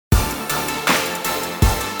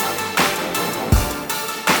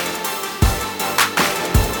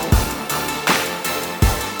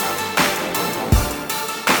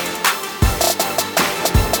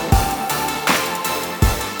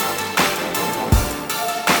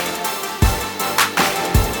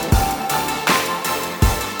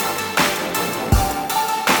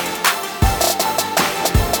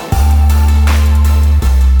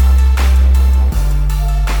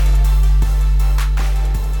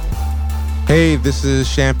Hey, this is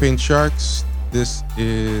Champagne Sharks. This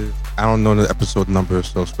is, I don't know the episode number,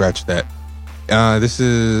 so scratch that. This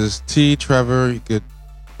is T. Trevor. You could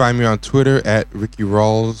find me on Twitter at Ricky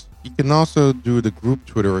Rawls. You can also do the group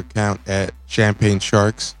Twitter account at Champagne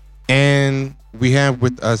Sharks. And we have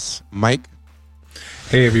with us Mike.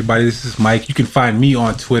 Hey everybody, this is Mike. You can find me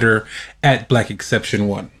on Twitter at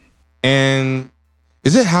BlackException1. And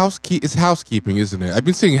it's housekeeping, isn't it? I've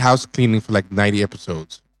been saying house cleaning for like 90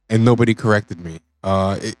 episodes and nobody corrected me.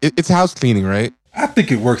 It's house cleaning, right? I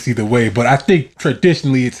think it works either way, but I think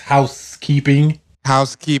traditionally it's housekeeping.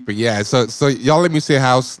 Housekeeping, yeah. So y'all let me say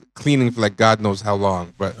house cleaning for like God knows how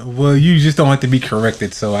long, but you just don't want to be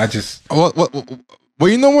corrected, so I just well,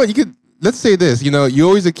 you know what? You could let's say this. You know, you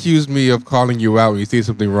always accuse me of calling you out when you say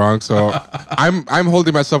something wrong, so I'm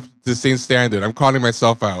holding myself to the same standard. I'm calling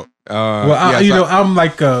myself out. I'm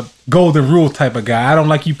like a golden rule type of guy. I don't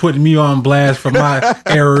like you putting me on blast for my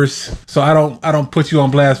errors, so I don't put you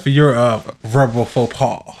on blast for your verbal faux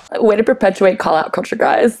pas. Way to perpetuate call-out culture,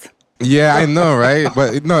 guys. Yeah, I know, right?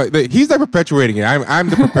 But no, he's not perpetuating it. I'm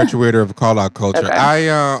the perpetuator of call-out culture.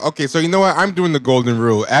 Okay. So you know what? I'm doing the golden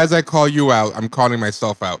rule. As I call you out, I'm calling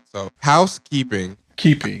myself out. So housekeeping.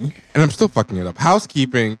 And I'm still fucking it up.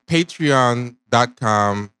 Housekeeping,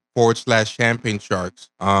 patreon.com/champagne sharks.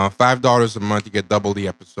 $5 a month, you get double the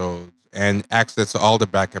episodes and access to all the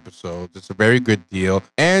back episodes. It's a very good deal.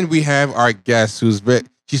 And we have our guest she's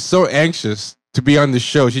so anxious to be on the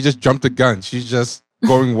show. She just jumped the gun. She's just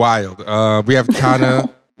going wild. We have Tana.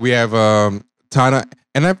 Tana.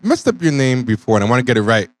 And I've messed up your name before and I want to get it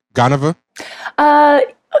right. Ganeva?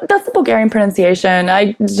 That's the Bulgarian pronunciation.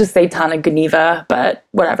 I just say Tana Ganiva, but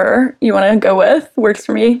whatever you want to go with works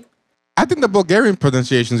for me. I think the Bulgarian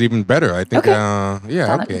pronunciation is even better. I think, Tana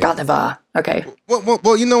okay. Ganeva. Okay.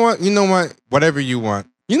 Well, you know what? Whatever you want.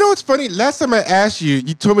 You know what's funny? Last time I asked you,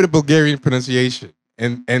 you told me the Bulgarian pronunciation.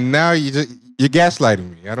 And now you're gaslighting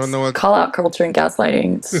me. I don't know what... Call out culture and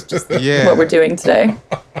gaslighting. It's just what we're doing today.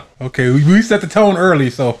 Okay, we set the tone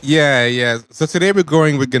early, so... Yeah. So today we're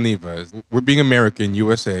going with Ganeva. We're being American,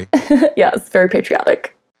 USA. Yes, very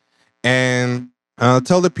patriotic. And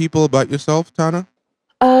tell the people about yourself, Tana.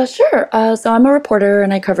 Sure. So I'm a reporter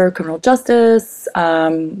and I cover criminal justice,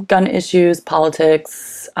 gun issues,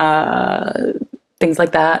 politics, things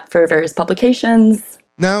like that for various publications.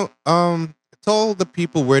 Now, tell the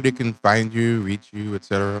people where they can find you, reach you,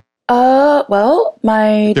 etc. Well,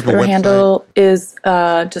 my Twitter handle is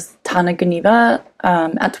just Tana Ganeva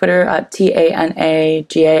at Twitter at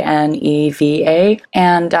TANAGANEVA.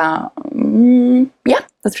 And yeah,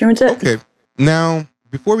 that's pretty much it. Okay. Now,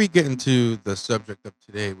 before we get into the subject of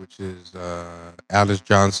today, which is Alice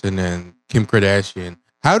Johnson and Kim Kardashian,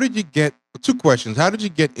 two questions. How did you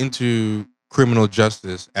get into criminal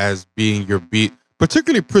justice as being your beat,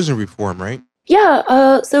 particularly prison reform, right?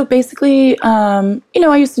 Yeah, so basically, I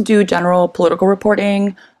used to do general political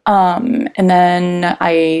reporting, and then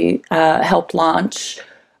I helped launch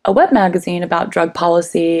a web magazine about drug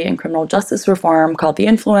policy and criminal justice reform called The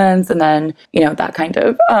Influence, and then, that kind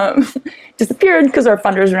of disappeared because our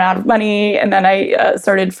funders ran out of money, and then I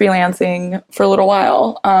started freelancing for a little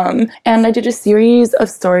while, and I did a series of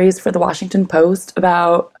stories for The Washington Post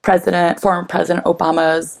about former President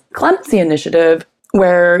Obama's clemency initiative,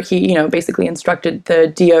 where he, basically instructed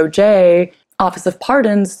the DOJ Office of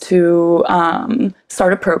Pardons to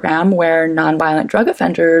start a program where nonviolent drug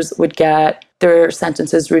offenders would get their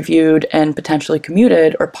sentences reviewed and potentially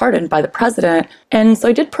commuted or pardoned by the president. And so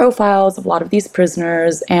I did profiles of a lot of these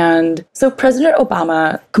prisoners. And so President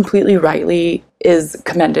Obama completely rightly is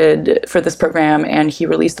commended for this program, and he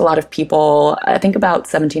released a lot of people, I think about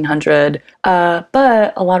 1,700,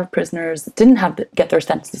 but a lot of prisoners didn't get their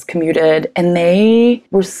sentences commuted, and they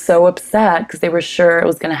were so upset because they were sure it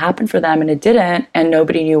was going to happen for them, and it didn't, and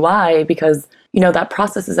nobody knew why, because that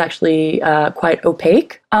process is actually quite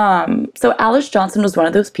opaque. So Alice Johnson was one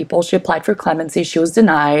of those people. She applied for clemency. She was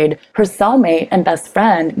denied. Her cellmate and best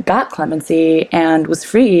friend got clemency and was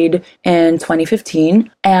freed in 2015.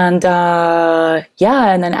 And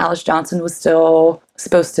and then Alice Johnson was still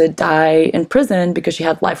supposed to die in prison because she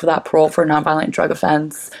had life without parole for a nonviolent drug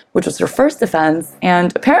offense, which was her first offense.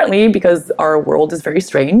 And apparently, because our world is very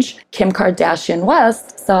strange, Kim Kardashian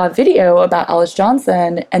West saw a video about Alice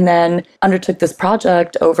Johnson and then undertook this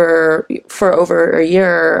project for over a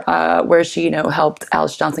year where she, helped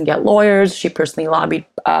Alice Johnson get lawyers. She personally lobbied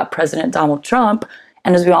President Donald Trump.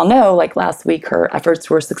 And as we all know, like last week, her efforts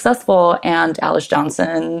were successful and Alice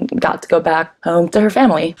Johnson got to go back home to her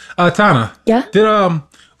family. Tana. Yeah?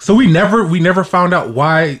 So we never found out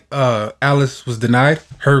why Alice was denied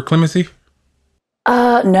her clemency?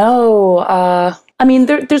 No. I mean,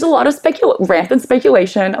 there's a lot of rampant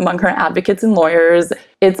speculation among her advocates and lawyers.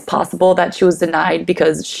 It's possible that she was denied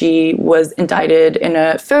because she was indicted in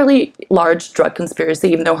a fairly large drug conspiracy,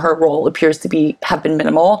 even though her role appears to have been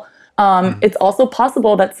minimal. It's also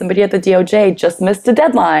possible that somebody at the DOJ just missed a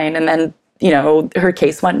deadline and then, her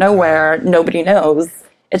case went nowhere. Nobody knows.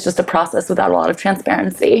 It's just a process without a lot of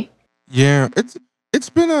transparency. Yeah, it's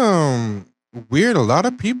been weird. A lot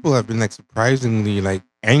of people have been surprisingly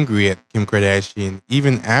angry at Kim Kardashian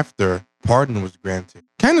even after pardon was granted.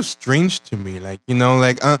 Kind of strange to me. The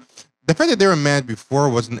fact that they were mad before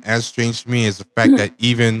wasn't as strange to me as the fact that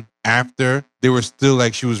even after they were still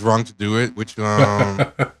she was wrong to do it, which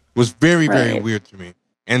was very, very weird to me.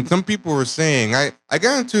 And some people were saying, I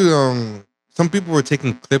got into, some people were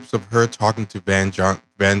taking clips of her talking to Van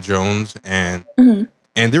Jones and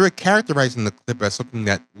they were characterizing the clip as something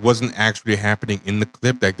that wasn't actually happening in the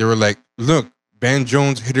clip. They were like, look, Van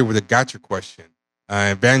Jones hit her with a gotcha question.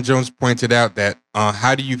 Van Jones pointed out that,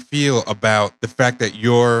 how do you feel about the fact that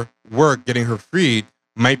your work getting her freed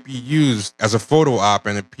might be used as a photo op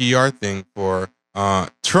and a PR thing for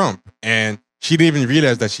Trump? And she didn't even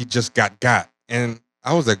realize that she just got. And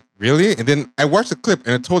I was like, really? And then I watched the clip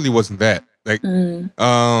and it totally wasn't that.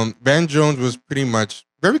 Van Jones was pretty much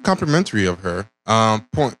very complimentary of her.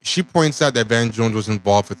 She points out that Van Jones was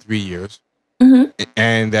involved for 3 years.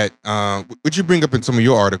 And that, which you bring up in some of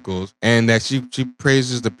your articles, and that she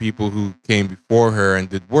praises the people who came before her and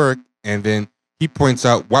did work. And then he points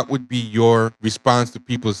out what would be your response to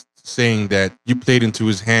people saying that you played into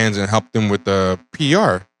his hands and helped him with a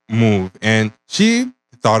PR move. And she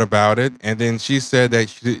thought about it, and then she said that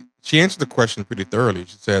she answered the question pretty thoroughly.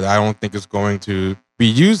 She said, I don't think it's going to be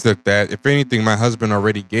used like that. If anything, my husband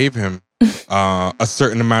already gave him a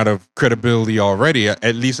certain amount of credibility already.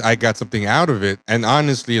 At least I got something out of it. And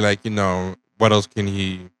honestly, what else can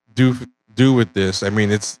he do with this? I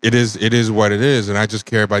mean, it is what it is, and I just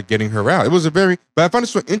care about getting her out. But I found it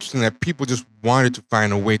so interesting that people just wanted to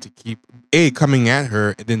find a way to keep A, coming at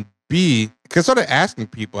her, and then B, because I started asking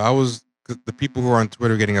people. The people who are on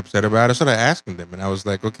Twitter getting upset about it, I started asking them, and I was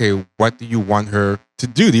like, okay, what do you want her to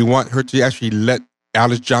do? Do you want her to actually let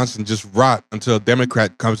Alice Johnson just rot until a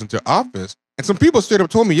Democrat comes into office? And some people straight up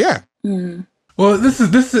told me, yeah. Well, this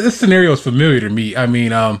scenario is familiar to me. I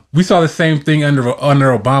mean, we saw the same thing under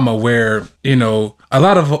Obama, where a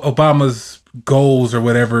lot of Obama's goals or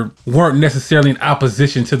whatever weren't necessarily in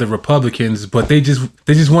opposition to the Republicans, but they just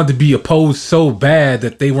wanted to be opposed so bad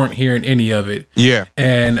that they weren't hearing any of it. Yeah.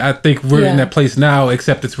 And I think we're in that place now,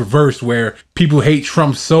 except it's reversed, where people hate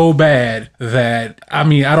Trump so bad that, I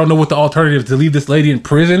mean, I don't know what the alternative is, to leave this lady in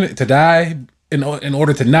prison to die in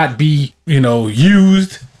order to not be,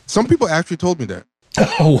 used. Some people actually told me that.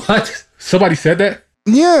 Oh, what? Somebody said that?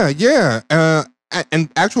 Yeah.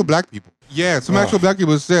 And actual black people. Yeah, some actual black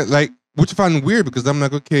people said, which I find weird, because I'm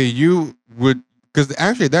like, okay, you would, because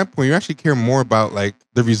actually at that point, you actually care more about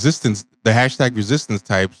the resistance, the hashtag resistance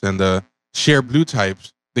types and the share blue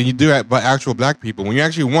types than you do about actual black people. When you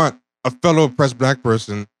actually want a fellow oppressed black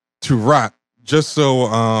person to rot just so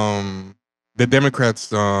the Democrats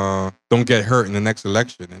don't get hurt in the next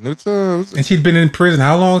election. And and she'd been in prison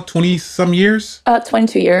how long? 20-some years?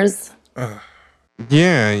 22 years.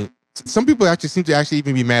 Yeah. Some people actually seem to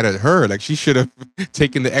even be mad at her. She should have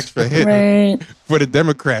taken the extra hit for the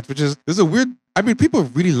Democrats, which is a weird. I mean, people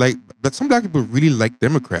really but some black people really like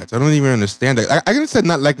Democrats. I don't even understand that. I understand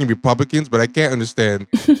not liking Republicans, but I can't understand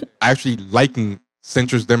actually liking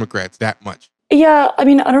centrist Democrats that much. Yeah, I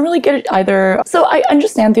mean, I don't really get it either. So I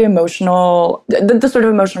understand the the sort of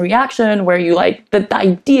emotional reaction where you the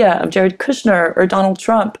idea of Jared Kushner or Donald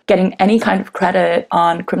Trump getting any kind of credit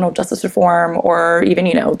on criminal justice reform, or even,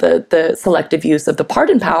 the selective use of the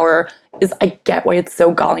pardon power is, I get why it's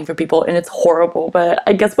so galling for people and it's horrible. But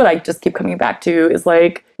I guess what I just keep coming back to is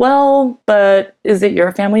well, but is it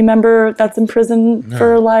your family member that's in prison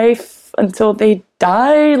for life until they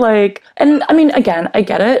die? And I mean, again, I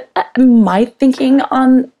get it. My thinking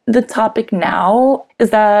on the topic now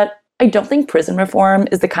is that I don't think prison reform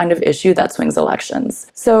is the kind of issue that swings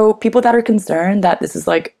elections. So people that are concerned that this is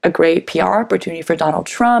a great PR opportunity for Donald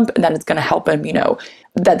Trump and that it's going to help him,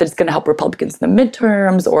 that it's going to help Republicans in the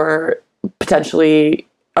midterms, or potentially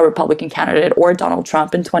a Republican candidate or Donald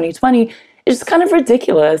Trump in 2020, it's just kind of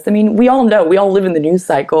ridiculous. I mean, we all know, we all live in the news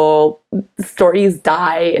cycle. Stories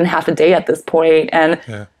die in half a day at this point.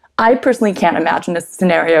 And I personally can't imagine a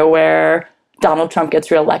scenario where Donald Trump gets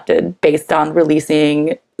reelected based on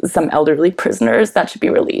releasing some elderly prisoners that should be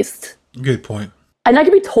released. Good point. And I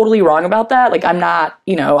could be totally wrong about that. I'm not,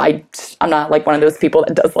 I'm not one of those people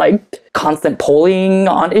that does constant polling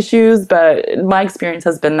on issues, but my experience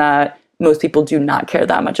has been that most people do not care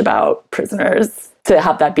that much about prisoners to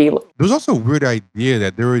have that be. There was also a weird idea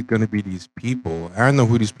that there were going to be these people. I don't know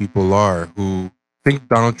who these people are who think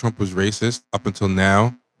Donald Trump was racist up until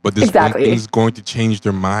now, but this one thing is going to change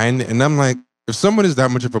their mind. And I'm like, if someone is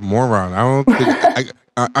that much of a moron, I don't think.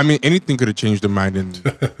 I mean, anything could have changed their mind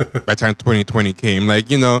by the time 2020 came. Like,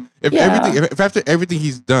 if after everything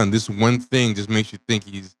he's done, this one thing just makes you think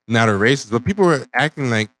he's not a racist. But people were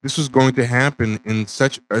acting like this was going to happen in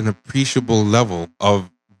such an appreciable level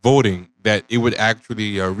of voting that it would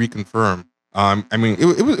actually reconfirm. I mean,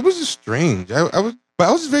 it was just strange. I was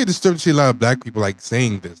just very disturbed to see a lot of Black people like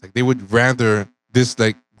saying this. Like they would rather this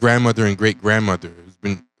like grandmother and great grandmother who's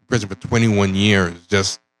been in prison for 21 years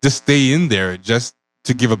just stay in there just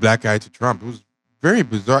to give a black eye to Trump. It was very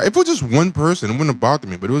bizarre. If it was just one person, it wouldn't have bothered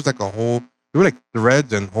me. But it was like there were like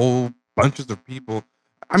threads and whole bunches of people.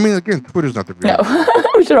 I mean, again, Twitter's not the real. No,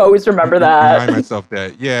 we should always remember that. Remind myself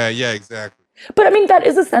that. Yeah, exactly. But I mean, that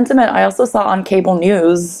is a sentiment I also saw on cable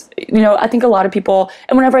news. I think a lot of people,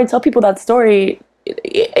 and whenever I tell people that story,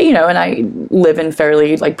 and I live in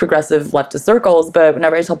fairly like progressive leftist circles, but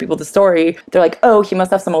whenever I tell people the story, they're like, oh, he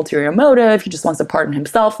must have some ulterior motive. He just wants to pardon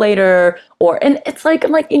himself later. And it's like,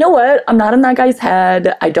 I'm like, you know what? I'm not in that guy's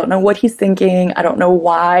head. I don't know what he's thinking. I don't know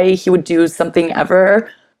why he would do something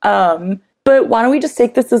ever. But why don't we just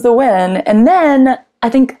take this as a win? And then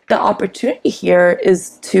I think the opportunity here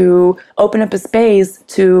is to open up a space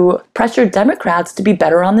to pressure Democrats to be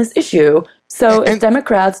better on this issue. So if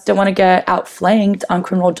Democrats don't want to get outflanked on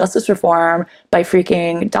criminal justice reform by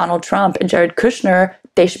freaking Donald Trump and Jared Kushner,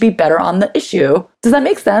 they should be better on the issue. Does that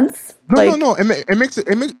make sense? No.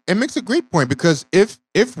 It makes a great point, because if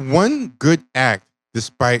one good act,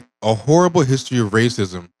 despite a horrible history of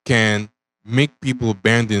racism, can make people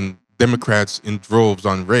abandon Democrats in droves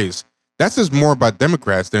on race, that says more about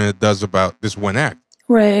Democrats than it does about this one act.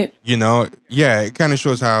 Right. It kind of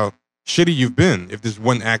shows how shitty you've been if this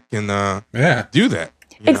one act can do that.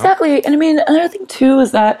 Exactly. And I mean, another thing too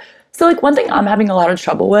is that, so like one thing I'm having a lot of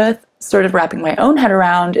trouble with, sort of wrapping my own head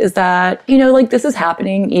around, is that, like this is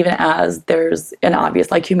happening even as there's an obvious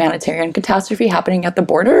like humanitarian catastrophe happening at the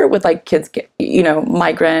border with like kids,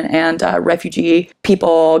 migrant and refugee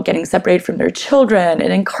people getting separated from their children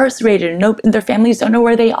and incarcerated, and their families don't know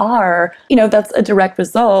where they are. That's a direct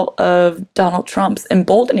result of Donald Trump's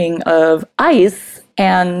emboldening of ICE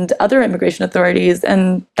and other immigration authorities,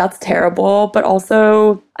 and that's terrible. But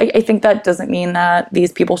also, I think that doesn't mean that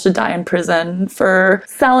these people should die in prison for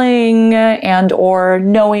selling and or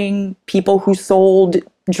knowing people who sold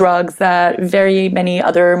drugs that very many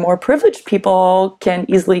other more privileged people can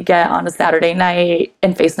easily get on a Saturday night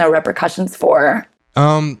and face no repercussions for.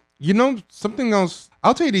 Something else.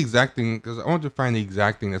 I'll tell you the exact thing, because I want to find the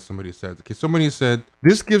exact thing that somebody said. Okay, somebody said,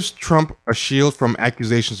 this gives Trump a shield from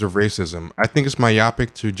accusations of racism. I think it's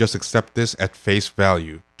myopic to just accept this at face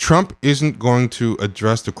value. Trump isn't going to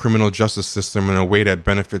address the criminal justice system in a way that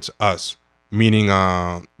benefits us, meaning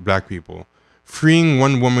Black people. Freeing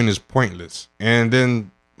one woman is pointless. And then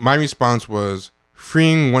my response was,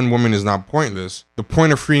 freeing one woman is not pointless. The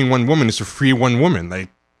point of freeing one woman is to free one woman. Like,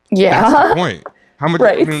 that's the point. How much?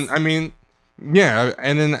 Right. I mean, yeah.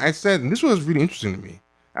 And then I said, and this was really interesting to me.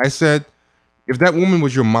 I said, if that woman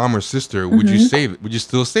was your mom or sister, would you say? Would you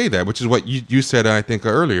still say that? Which is what you said, I think,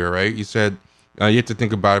 earlier, right? You said you have to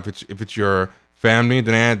think about if it's your family.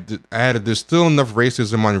 Then I added, there's still enough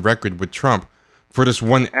racism on record with Trump for this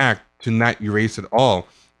one act to not erase it all.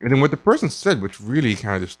 And then what the person said, which really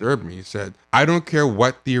kind of disturbed me, he said, I don't care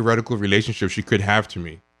what theoretical relationship she could have to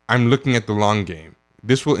me. I'm looking at the long game.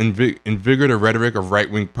 This will invigorate the rhetoric of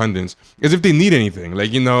right-wing pundits, as if they need anything,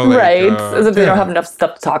 right? As if they don't have enough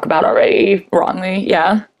stuff to talk about already. Wrongly,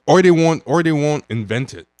 yeah. Or they won't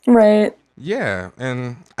invent it. Right. Yeah,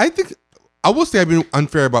 and I think I will say I've been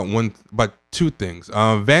unfair about two things.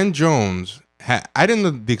 Van Jones, I didn't know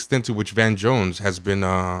the extent to which Van Jones has been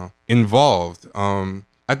involved.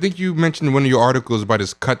 I think you mentioned in one of your articles about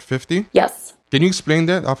his Cut 50. Yes. Can you explain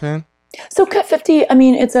that offhand? So Cut 50, I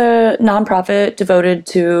mean, it's a nonprofit devoted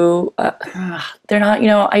to, they're not,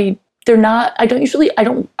 I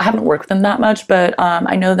haven't worked with them that much, but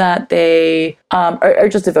I know that they are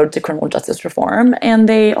just devoted to criminal justice reform. And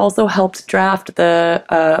they also helped draft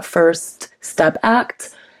the First Step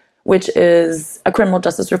Act, which is a criminal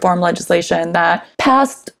justice reform legislation that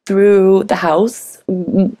passed through the House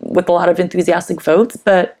with a lot of enthusiastic votes.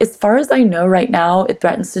 But as far as I know right now, it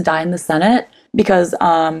threatens to die in the Senate, because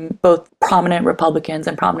both prominent Republicans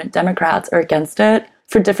and prominent Democrats are against it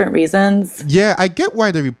for different reasons. Yeah, I get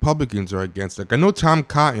why the Republicans are against it. I know Tom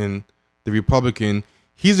Cotton, the Republican,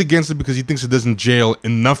 he's against it because he thinks it doesn't jail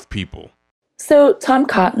enough people. So Tom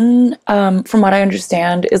Cotton, from what I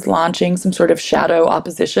understand, is launching some sort of shadow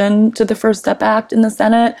opposition to the First Step Act in the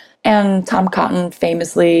Senate. And Tom Cotton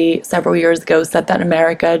famously, several years ago, said that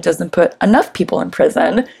America doesn't put enough people in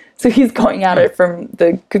prison. So he's going at it from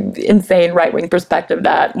the insane right-wing perspective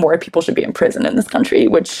that more people should be in prison in this country,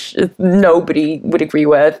 which nobody would agree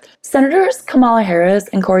with. Senators Kamala Harris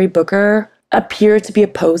and Cory Booker appear to be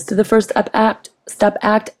opposed to the First Step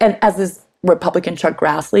Act, and as is Republican Chuck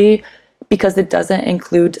Grassley, because it doesn't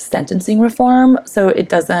include sentencing reform. So it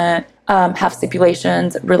doesn't have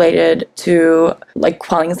stipulations related to like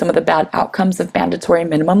quelling some of the bad outcomes of mandatory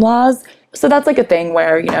minimum laws. So that's like a thing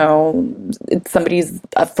where, you know, if somebody's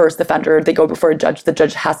a first offender, they go before a judge, the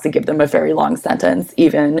judge has to give them a very long sentence,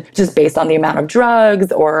 even just based on the amount of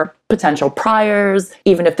drugs or potential priors,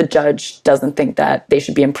 even if the judge doesn't think that they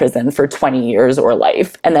should be in prison for 20 years or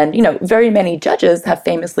life. And then, you know, very many judges have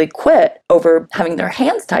famously quit over having their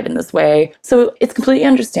hands tied in this way. So it's completely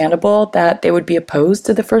understandable that they would be opposed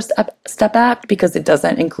to the First Step Act because it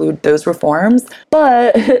doesn't include those reforms,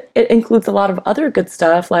 but it includes a lot of other good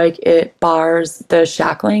stuff, like it bars the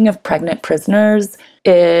shackling of pregnant prisoners.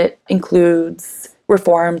 It includes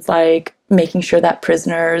reforms like making sure that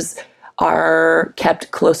prisoners are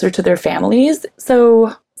kept closer to their families.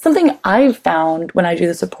 So something I've found when I do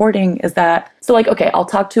this reporting is that, so like, okay, I'll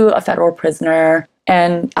talk to a federal prisoner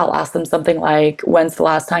and I'll ask them something like, when's the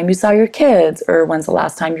last time you saw your kids? Or when's the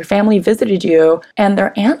last time your family visited you? And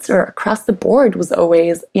their answer across the board was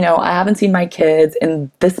always, you know, I haven't seen my kids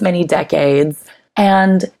in this many decades.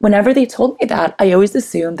 And whenever they told me that, I always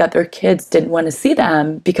assumed that their kids didn't want to see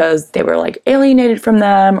them because they were like alienated from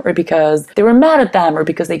them, or because they were mad at them, or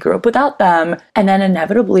because they grew up without them. And then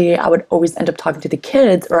inevitably, I would always end up talking to the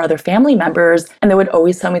kids or other family members, and they would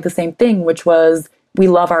always tell me the same thing, which was, we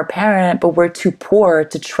love our parent, but we're too poor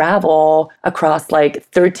to travel across like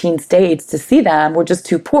 13 states to see them. We're just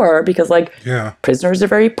too poor because prisoners are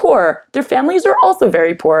very poor. Their families are also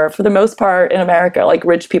very poor. For the most part in America, like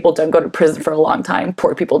rich people don't go to prison for a long time.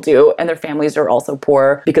 Poor people do. And their families are also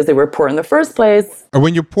poor because they were poor in the first place. Or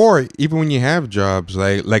when you're poor, even when you have jobs,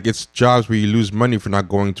 like it's jobs where you lose money for not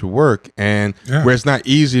going to work, and where it's not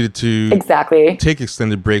easy to take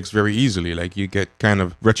extended breaks very easily. Like you get kind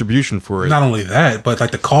of retribution for it. Not only that, but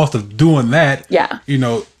like the cost of doing that, you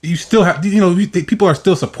know, you still have, you know, people are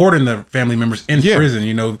still supporting their family members in prison,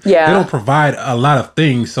 you know, they don't provide a lot of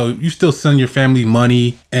things. So you still send your family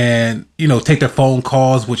money and, you know, take their phone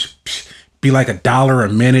calls, which be like $1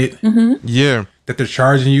 a minute. Yeah. That they're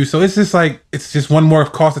charging you. So it's just like, it's just one more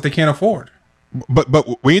cost that they can't afford. But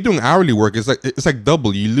when you're doing hourly work, it's like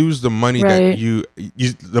double. You lose the money that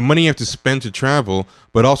the money you have to spend to travel,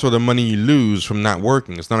 but also the money you lose from not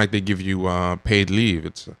working. It's not like they give you paid leave.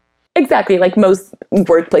 It's Exactly. Like most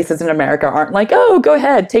workplaces in America aren't like, oh, go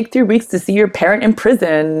ahead, take 3 weeks to see your parent in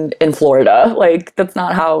prison in Florida. Like, that's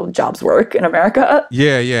not how jobs work in America.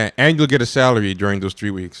 Yeah. And you'll get a salary during those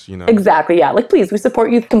 3 weeks, you know. Exactly. Yeah. Like, please, we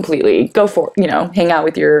support you completely. Go for, you know, hang out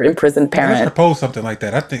with your imprisoned parent. Let's propose something like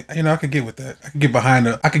that. I think, you know, I could get with that. I could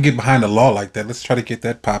get behind a law like that. Let's try to get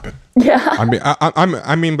that popping. Yeah.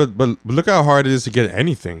 I mean, but look how hard it is to get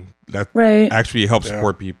anything that actually helps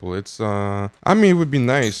support people. It's I mean, it would be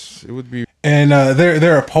nice. It would be. And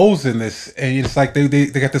they're opposing this, and it's like they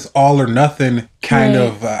got this all or nothing kind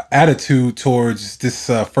of attitude towards this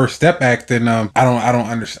First Step Act, and I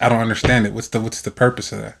don't understand it. What's the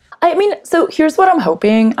purpose of that? I mean, so here's what I'm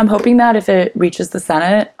hoping. I'm hoping that if it reaches the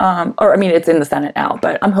Senate, or I mean, it's in the Senate now,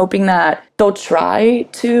 but I'm hoping that they'll try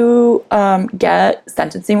to get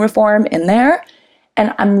sentencing reform in there.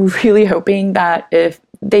 And I'm really hoping that if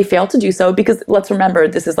they fail to do so, because let's remember,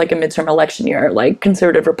 this is like a midterm election year. Like,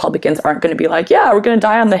 conservative Republicans aren't going to be like, yeah, we're going to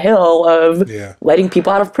die on the hill of letting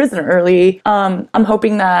people out of prison early. I'm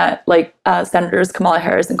hoping that like Senators Kamala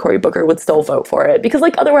Harris and Cory Booker would still vote for it, because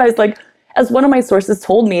like otherwise, like, as one of my sources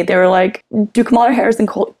told me, they were like, do Kamala Harris and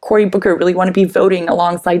Cory Booker really want to be voting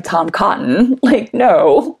alongside Tom Cotton? Like,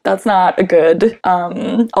 no, that's not a good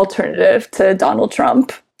alternative to Donald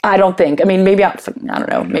Trump. I don't think. I mean, maybe I don't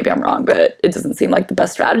know. Maybe I'm wrong, but it doesn't seem like the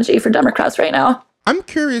best strategy for Democrats right now. I'm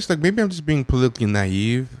curious, like maybe I'm just being politically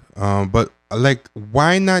naive, but like,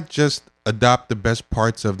 why not just adopt the best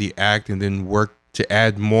parts of the act and then work to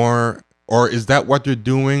add more? Or is that what they're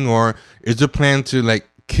doing? Or is the plan to like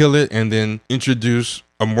kill it and then introduce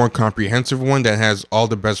a more comprehensive one that has all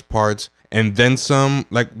the best parts and then some?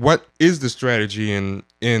 Like, what is the strategy in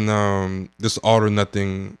this all or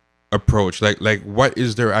nothing approach? Like what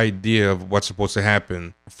is their idea of what's supposed to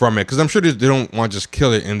happen from it? Because I'm sure they don't want to just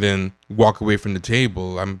kill it and then walk away from the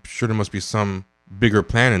table. I'm sure there must be some bigger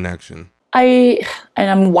plan in action. And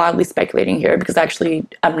I'm wildly speculating here because actually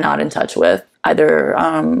I'm not in touch with either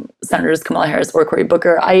Senators Kamala Harris or Cory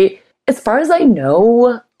Booker. As far as I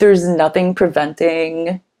know, there's nothing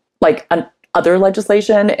preventing like other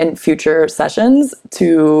legislation in future sessions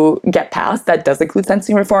to get passed that does include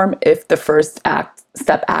sentencing reform if the First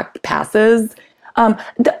Step Act passes.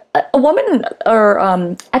 A woman, or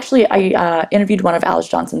actually, I interviewed one of Alice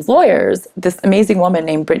Johnson's lawyers, this amazing woman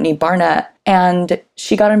named Brittany Barnett, and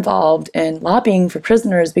she got involved in lobbying for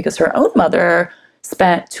prisoners because her own mother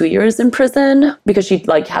spent 2 years in prison because she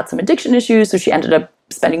like had some addiction issues, so she ended up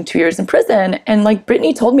spending 2 years in prison. And like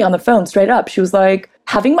Brittany told me on the phone straight up, she was like,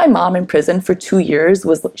 having my mom in prison for 2 years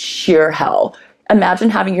was sheer hell. Imagine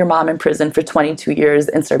having your mom in prison for 22 years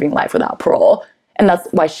and serving life without parole. And that's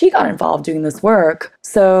why she got involved doing this work.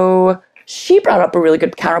 So she brought up a really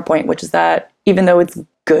good counterpoint, which is that even though it's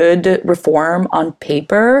good reform on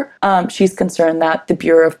paper, she's concerned that the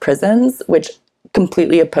Bureau of Prisons, which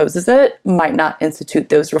completely opposes it, might not institute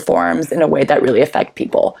those reforms in a way that really affect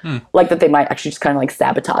people. Like that they might actually just kind of like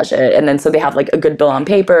sabotage it. And then so they have like a good bill on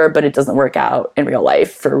paper, but it doesn't work out in real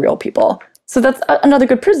life for real people. So that's another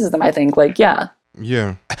good criticism, I think. Like, yeah.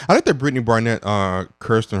 Yeah, I like that Brittany Barnett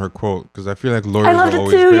cursed in her quote because I feel like lawyers I loved are it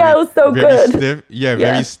always too. Yeah, it was so very good. stiff. Yeah,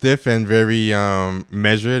 very stiff and very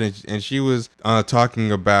measured. And she was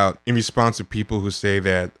talking about in response to people who say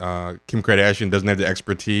that Kim Kardashian doesn't have the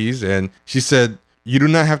expertise, and she said, "You do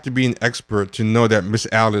not have to be an expert to know that Miss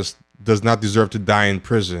Alice does not deserve to die in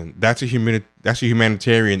prison. That's a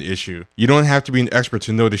humanitarian issue. You don't have to be an expert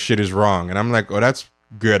to know the shit is wrong." And I'm like, oh, that's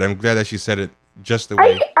good. I'm glad that she said it just the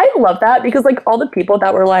way. I love that because like all the people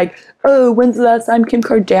that were like, oh, when's the last time Kim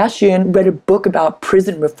Kardashian read a book about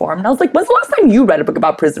prison reform? And I was like, when's the last time you read a book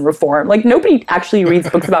about prison reform? Like nobody actually reads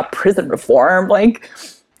books about prison reform. Like,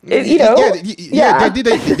 you know.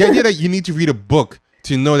 The idea that you need to read a book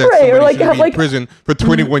to know that right, somebody like, should be in like, prison for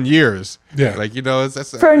 21 years. Yeah. Like, you know,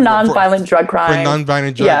 that's for a nonviolent drug crime. For a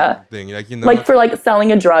nonviolent drug thing. Like, you know. Like for like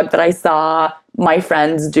selling a drug that I saw my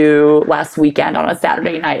friends do last weekend on a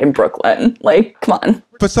Saturday night in Brooklyn. Like, come on.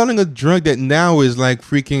 For selling a drug that now is like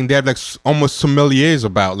freaking, they have like almost sommeliers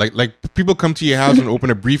about. Like people come to your house and open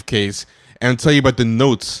a briefcase and tell you about the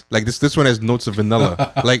notes. Like this one has notes of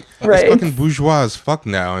vanilla. Like right. It's fucking bourgeois as fuck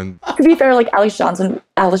now. And to be fair, like Alice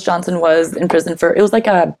Johnson was in prison for, it was like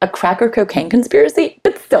a crack or cocaine conspiracy.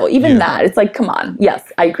 But still, even that, it's like, come on.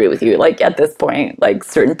 Yes, I agree with you. Like at this point, like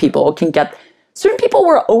certain people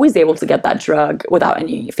were always able to get that drug without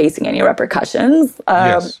facing any repercussions.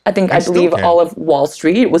 Yes. I believe all of Wall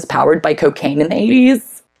Street was powered by cocaine in the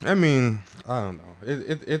 80s. I mean, I don't know.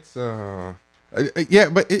 It's yeah,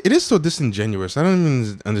 but it is so disingenuous. I don't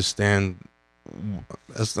even understand.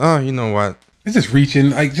 You know what? It's just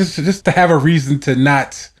reaching, like just to have a reason to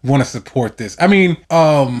not want to support this. I mean,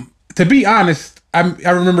 to be honest, I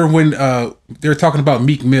remember when they were talking about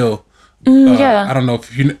Meek Mill. I don't know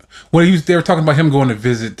if you know, they were talking about him going to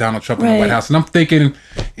visit Donald Trump in the White House, and I'm thinking,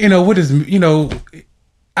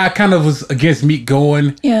 I kind of was against Meek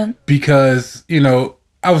going, because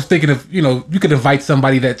I was thinking of you could invite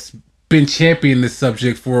somebody that's been championing this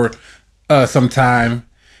subject for some time,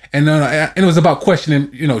 and it was about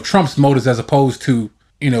questioning Trump's motives as opposed to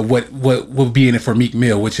what would be in it for Meek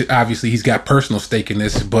Mill, which obviously he's got personal stake in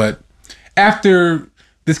this, but after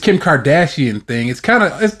this Kim Kardashian thing, it's kind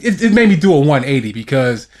of it made me do a 180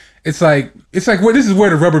 because it's like this is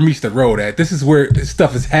where the rubber meets the road at. This is where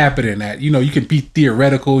stuff is happening at. You can be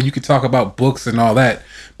theoretical, you can talk about books and all that,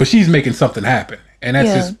 but she's making something happen, and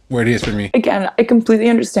that's just where it is for me. Again, I completely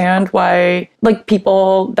understand why like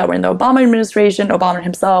people that were in the Obama administration, Obama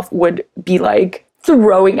himself, would be like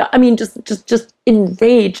throwing. I mean, just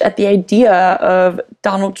enraged at the idea of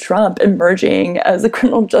Donald Trump emerging as a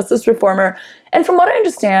criminal justice reformer. And from what I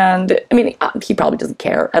understand, I mean, he probably doesn't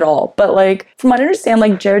care at all. But like, from what I understand,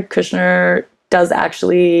 like Jared Kushner does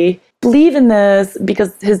actually believe in this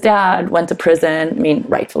because his dad went to prison. I mean,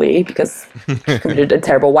 rightfully, because he committed a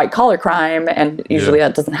terrible white collar crime, and usually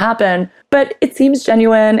that doesn't happen. But it seems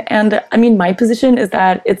genuine. And I mean, my position is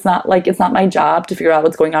that it's not my job to figure out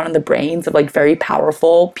what's going on in the brains of like very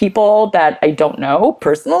powerful people that I don't know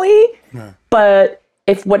personally. Yeah. But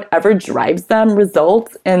if whatever drives them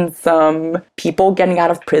results in some people getting out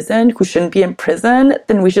of prison who shouldn't be in prison,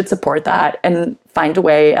 then we should support that and find a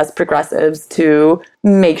way as progressives to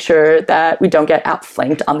make sure that we don't get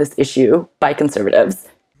outflanked on this issue by conservatives.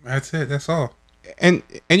 That's it. That's all. And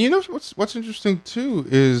what's interesting too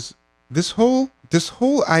is this whole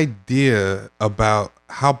idea about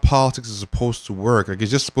how politics is supposed to work. Like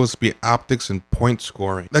it's just supposed to be optics and point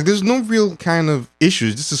scoring. Like there's no real kind of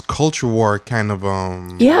issues. This is culture war kind of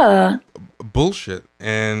bullshit.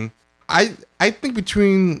 And I think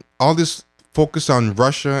between all this focus on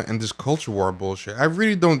Russia and this culture war bullshit. I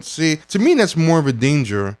really don't see. To me, that's more of a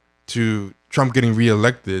danger to Trump getting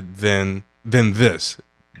reelected than this.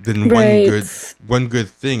 Than Right. one good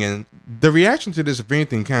thing. And the reaction to this, if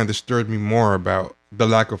anything, kind of disturbed me more about the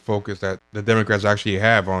lack of focus that the Democrats actually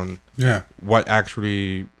have on Yeah. what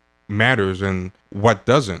actually matters and what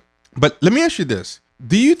doesn't. But let me ask you this.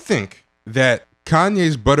 Do you think that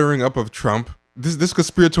Kanye's buttering up of Trump, this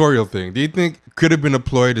conspiratorial thing, do you think could have been a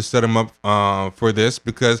ploy to set him up for this?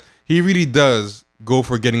 Because he really does go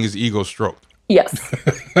for getting his ego stroked. Yes.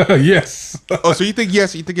 Yes. Oh, so you think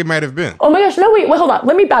yes, you think it might have been. Oh my gosh, no, wait, hold on.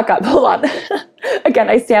 Let me back up. Hold on. Again,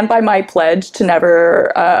 I stand by my pledge to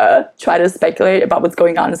never try to speculate about what's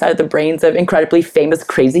going on inside of the brains of incredibly famous,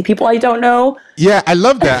 crazy people I don't know. Yeah, I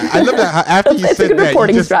love that. I love that. How after you It's said a good that,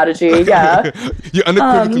 reporting you just, strategy, yeah. you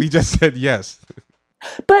unequivocally just said yes.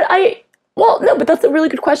 But no, but that's a really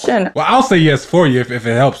good question. Well, I'll say yes for you if it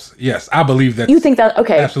helps. Yes, I believe that's You think that,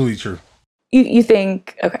 okay, absolutely true. you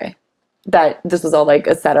think, okay, that this was all like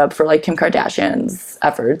a setup for like Kim Kardashian's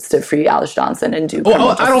efforts to free Alice Johnson and do criminal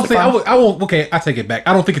Well, I don't justice think reform? I won't. Okay, I take it back.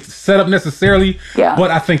 I don't think it's a setup necessarily. Yeah.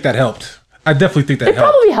 But I think that helped. I definitely think that It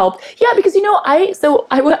helped. probably helped. Yeah, because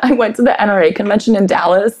I went to the NRA convention in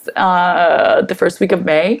Dallas the first week of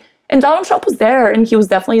May, and Donald Trump was there, and he was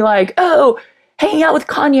definitely like, "Oh, hanging out with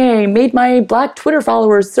Kanye made my Black Twitter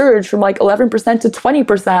followers surge from like 11% to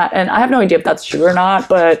 20%." And I have no idea if that's true or not,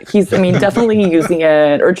 but he's, I mean, definitely using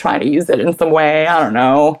it or trying to use it in some way. I don't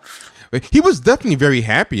know. He was definitely very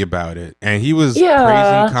happy about it, and he was Yeah.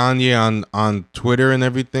 praising Kanye on Twitter and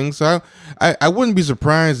everything. So I wouldn't be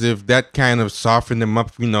surprised if that kind of softened him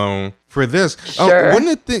up, for this. Sure. One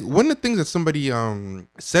of the things that somebody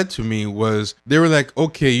said to me was they were like,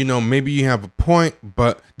 okay, maybe you have a point,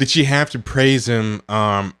 but did she have to praise him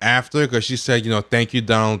after? Because she said, thank you,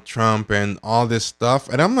 Donald Trump, and all this stuff,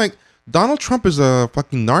 and I'm like, Donald Trump is a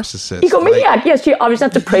fucking narcissist. Egomaniac. Like, Yes, she obviously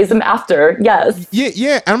have to praise him after. Yes.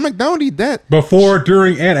 yeah. And I'm like, not only that, Before,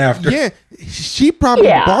 during, and after. yeah, she probably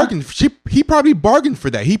Yeah. bargained. He probably bargained for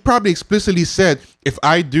that. He probably explicitly said, "If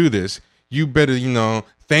I do this, you better,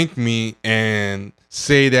 thank me and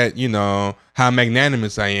say that, how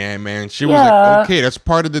magnanimous I am." And she was Yeah. like, "Okay, that's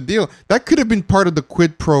part of the deal." That could have been part of the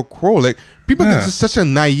quid pro quo. Like people Yeah. get just such a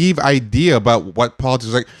naive idea about what politics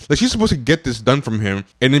is like. Like she's supposed to get this done from him,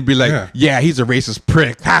 and then be like, Yeah. "Yeah, he's a racist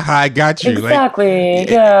prick. Haha, I got you." Exactly.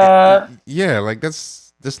 Yeah. Yeah, like that's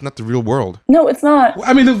not the real world. No, it's not.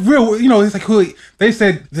 I mean, the real, it's like, they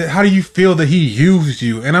said, how do you feel that he used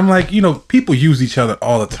you? And I'm like, people use each other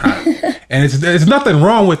all the time. And there's nothing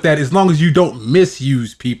wrong with that as long as you don't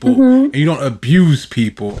misuse people and you don't abuse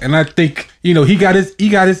people. And I think, he got his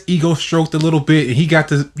ego stroked a little bit, and he got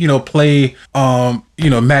to, play,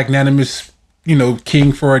 magnanimous,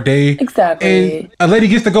 king for a day. Exactly. And a lady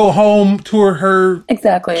gets to go home to her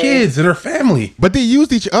Exactly. kids and her family. But they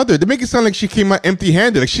used each other. They make it sound like she came out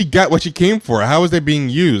empty-handed. Like she got what she came for. How is that being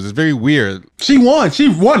used? It's very weird. She won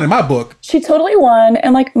in my book. She totally won.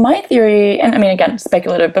 And like my theory, and I mean, again,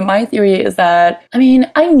 speculative, but my theory is that, I mean,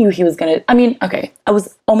 I knew he was going to, I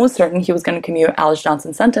was almost certain he was going to commute Alice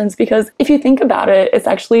Johnson's sentence, because if you think about it, it's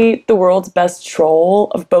actually the world's best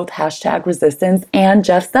troll of both hashtag resistance and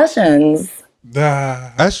Jeff Sessions.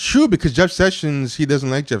 That's true, because Jeff Sessions, he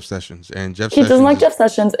doesn't like Jeff Sessions. And Jeff He Sessions doesn't like Jeff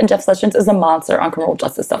Sessions, and Jeff Sessions is a monster on criminal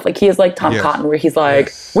justice stuff. Like, he is like Tom Yes. Cotton, where he's like,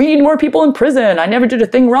 Yes. we need more people in prison. I never did a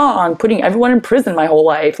thing wrong, putting everyone in prison my whole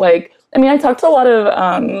life. Like, I mean, I talked to a lot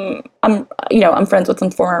of, I'm friends with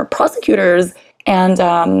some former prosecutors, and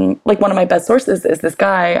like one of my best sources is this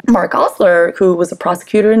guy, Mark Osler, who was a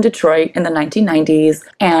prosecutor in Detroit in the 1990s,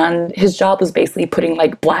 and his job was basically putting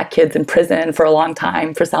like Black kids in prison for a long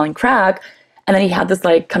time for selling crack. And then he had this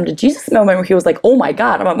like come to Jesus moment where he was like, oh my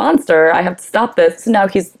God, I'm a monster. I have to stop this. So now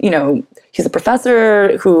he's, he's a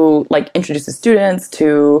professor who like introduces students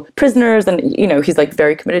to prisoners, and, he's like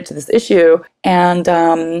very committed to this issue.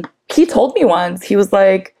 And he told me once, I was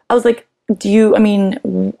like, I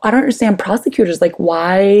don't understand prosecutors. Like,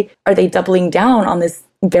 why are they doubling down on this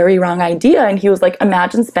very wrong idea? And he was like,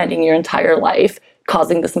 imagine spending your entire life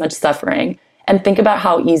causing this much suffering. And think about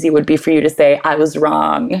how easy it would be for you to say, I was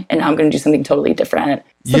wrong, and now I'm going to do something totally different.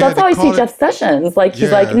 So Yeah, that's how they I see call it- Jeff Sessions. Like,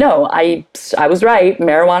 he's Yeah. like, no, I was right.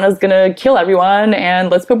 Marijuana is going to kill everyone, and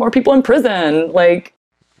let's put more people in prison. Like,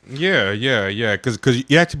 Yeah. Because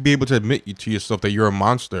you have to be able to admit to yourself that you're a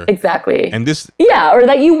monster. exactly. And this, Yeah, or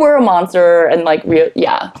that you were a monster, and like,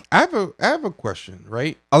 yeah. I have a question,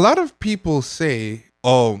 right? A lot of people say,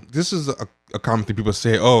 oh, this is a common thing. People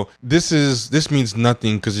say, oh, this means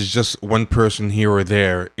nothing because it's just one person here or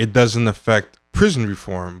there. It doesn't affect prison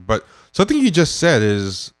reform. But something you just said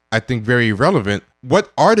is I think, very relevant.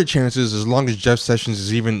 What are the chances, as long as Jeff Sessions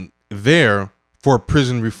is even there, for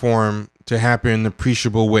prison reform to happen in an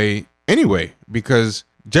appreciable way anyway? Because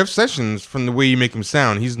Jeff Sessions, from the way you make him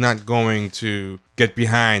sound, he's not going to get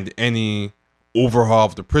behind any overhaul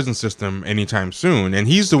of the prison system anytime soon. And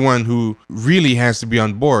he's the one who really has to be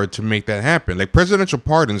on board to make that happen. Like, presidential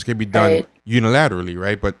pardons can be done unilaterally,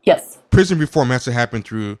 right? But yes, prison reform has to happen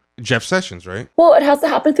through Jeff Sessions, right? Well, it has to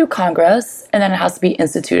happen through Congress, and then it has to be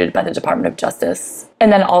instituted by the Department of Justice.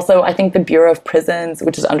 And then also, I think the Bureau of Prisons,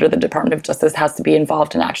 which is under the Department of Justice, has to be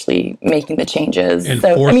involved in actually making the changes.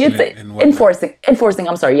 Enforcing.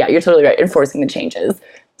 I'm sorry. Yeah, you're totally right. Enforcing the changes.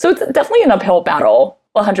 So it's definitely an uphill battle,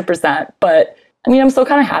 100%. But I mean, I'm still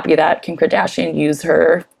kind of happy that Kim Kardashian used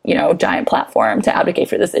her, giant platform to advocate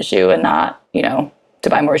for this issue and not, to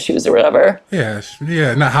buy more shoes or whatever. Yeah,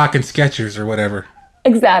 not Hawking Skechers or whatever.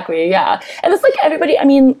 Exactly, yeah. And it's like everybody,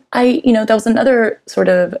 that was another sort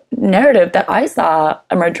of narrative that I saw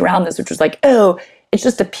emerge around this, which was like, oh, it's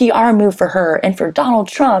just a PR move for her and for Donald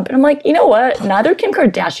Trump. And I'm like, you know what? Neither Kim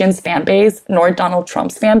Kardashian's fan base nor Donald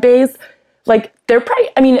Trump's fan base, like,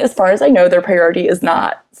 as far as I know, their priority is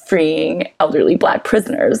not freeing elderly Black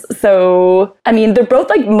prisoners. So, they're both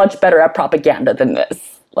like much better at propaganda than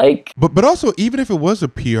this. Like, but also, even if it was a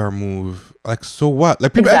PR move, like, so what?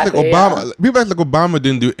 Like, people act like Obama. Yeah. People act like Obama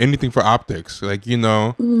didn't do anything for optics. Like,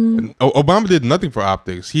 Obama did nothing for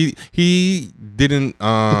optics. He didn't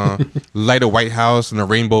light a White House and a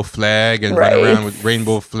rainbow flag and run around with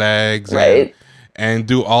rainbow flags. And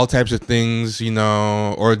do all types of things,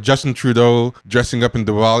 or Justin Trudeau dressing up in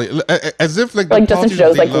Diwali, as if like Justin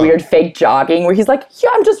Trudeau's like weird fake jogging where he's like, yeah,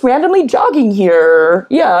 I'm just randomly jogging here.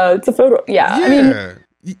 Yeah, it's a photo. Yeah.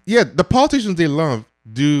 The politicians they love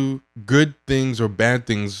do good things or bad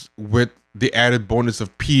things with the added bonus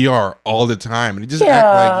of PR all the time. And they just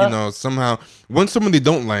act like, somehow when someone they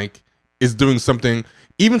don't like is doing something,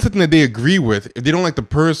 even something that they agree with, if they don't like the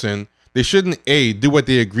person, they shouldn't A, do what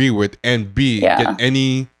they agree with, and B, get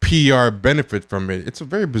any PR benefit from it. It's a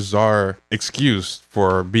very bizarre excuse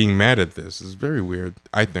for being mad at this. It's very weird,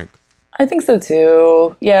 I think. I think so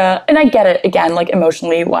too. Yeah. And I get it, again, like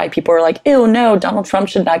emotionally, why people are like, ew, no, Donald Trump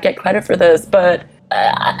should not get credit for this. But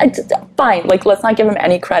fine, like, let's not give him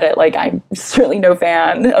any credit. Like, I'm certainly no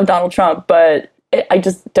fan of Donald Trump, but I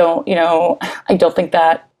just don't, I don't think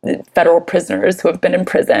that federal prisoners who have been in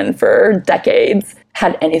prison for decades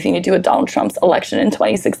had anything to do with Donald Trump's election in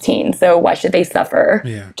 2016. So why should they suffer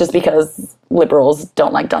just because liberals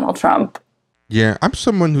don't like Donald Trump? Yeah, I'm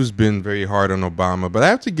someone who's been very hard on Obama, but I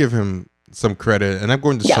have to give him some credit, and I'm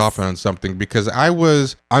going to soften on something, because I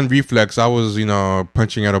was on reflex. I was,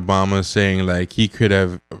 punching at Obama, saying like he could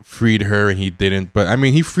have freed her and he didn't. But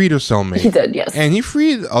he freed her cellmate. He did, yes. And he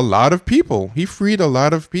freed a lot of people.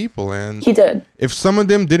 And he did. If some of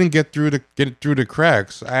them didn't get through the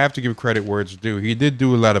cracks, I have to give credit where it's due. He did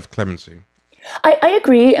do a lot of clemency. I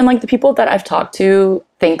agree, and like the people that I've talked to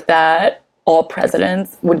think that all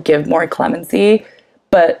presidents would give more clemency.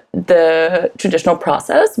 But the traditional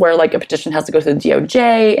process where like a petition has to go through the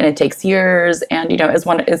DOJ and it takes years, and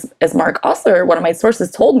as Mark Osler, one of my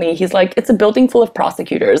sources, told me, he's like, it's a building full of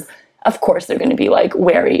prosecutors. Of course they're going to be like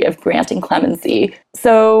wary of granting clemency.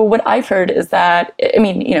 So what I've heard is that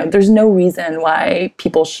there's no reason why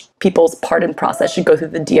people's pardon process should go through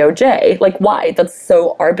the DOJ. Like, why? That's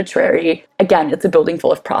so arbitrary. Again, it's a building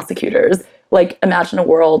full of prosecutors. Like, imagine a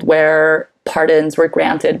world where pardons were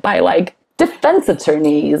granted by like defense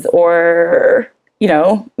attorneys or,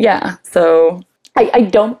 So I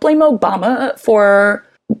don't blame Obama for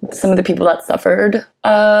some of the people that suffered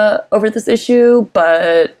over this issue,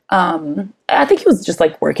 but I think he was just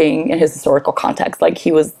like working in his historical context. Like,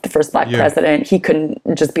 he was the first Black president. He couldn't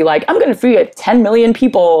just be like, I'm going to free 10 million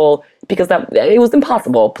people, because it was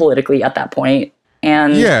impossible politically at that point.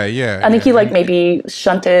 And I think he maybe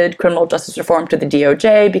shunted criminal justice reform to the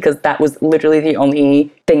DOJ because that was literally the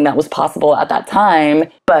only thing that was possible at that time.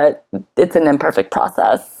 But it's an imperfect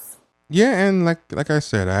process. Yeah, and like I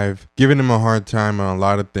said, I've given him a hard time on a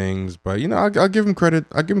lot of things, but I'll give him credit.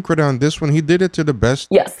 I'll give him credit on this one. He did it to the best.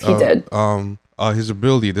 Yes, he did. His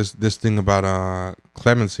ability. This thing about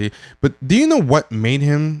clemency. But do you know what made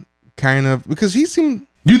him because he seemed.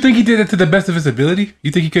 You think he did it to the best of his ability?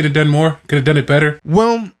 You think he could have done more? Could have done it better?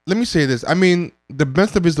 Well, let me say this. The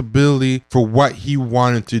best of his ability for what he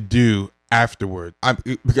wanted to do afterward.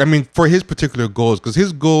 For his particular goals, because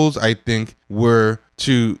his goals, I think, were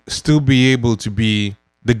to still be able to be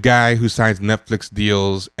the guy who signs Netflix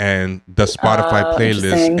deals and does Spotify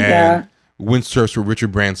playlists and windsurfs with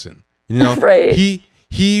Richard Branson. Right.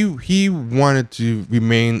 he wanted to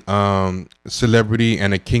remain a celebrity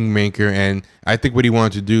and a kingmaker, and I think what he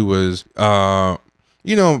wanted to do was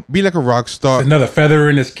be like a rock star. Another feather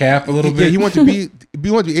in his cap a little bit. Yeah, he wanted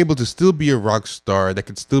to be able to still be a rock star that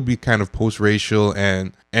could still be kind of post-racial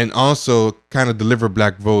and also kind of deliver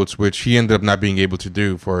black votes, which he ended up not being able to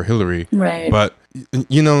do for Hillary. Right. But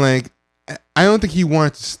like, I don't think he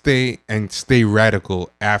wanted to stay radical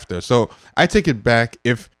after. So I take it back.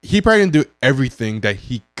 If he probably didn't do everything that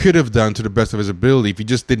he could have done to the best of his ability, if he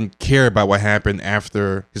just didn't care about what happened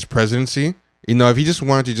after his presidency, if he just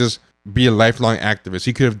wanted to just be a lifelong activist,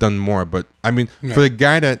 he could have done more. But I mean, for the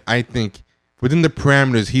guy that I think within the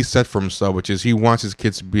parameters he set for himself, which is he wants his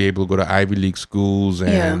kids to be able to go to Ivy League schools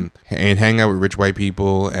and hang out with rich white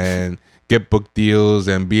people and get book deals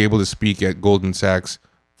and be able to speak at Goldman Sachs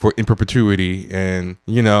in perpetuity. And,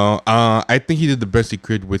 I think he did the best he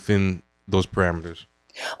could within those parameters.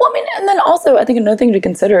 Well, I mean, and then also I think another thing to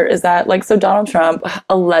consider is that, so Donald Trump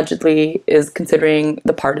allegedly is considering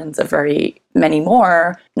the pardons of very many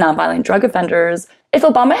more nonviolent drug offenders. If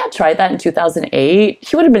Obama had tried that in 2008,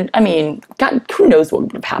 he would have been, God, who knows what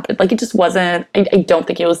would have happened? It just wasn't, I don't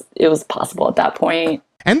think it was possible at that point.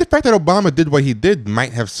 And the fact that Obama did what he did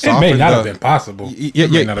might have softened. It may not have been possible. He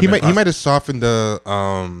might have softened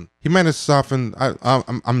the. He might have softened.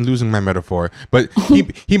 I'm losing my metaphor, but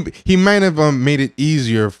he might have made it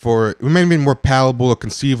easier it might have been more palatable or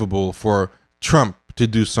conceivable for Trump to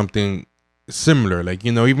do something similar.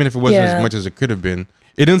 Even if it wasn't as much as it could have been,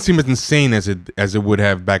 it didn't seem as insane as it would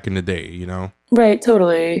have back in the day. Right,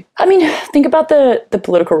 totally. I mean, think about the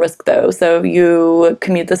political risk, though. So you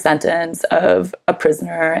commute the sentence of a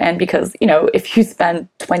prisoner, and because, if you spend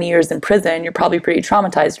 20 years in prison, you're probably pretty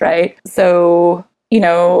traumatized, right? So,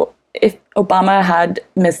 if Obama had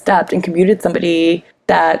misstepped and commuted somebody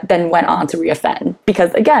that then went on to reoffend,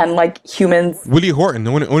 because again, humans... Willie Horton,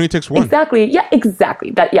 only takes one. Exactly. Yeah,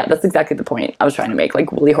 exactly. That's exactly the point I was trying to make,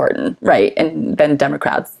 Willie Horton, right? And then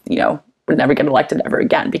Democrats, would never get elected ever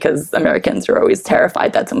again because Americans are always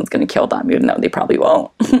terrified that someone's going to kill them, even though they probably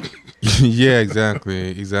won't. Yeah,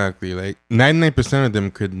 exactly. 99% of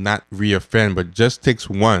them could not reoffend, but just takes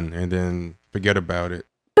one and then forget about it.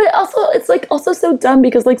 But also, it's also so dumb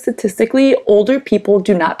because statistically, older people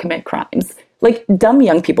do not commit crimes. Dumb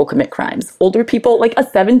young people commit crimes. Older people, a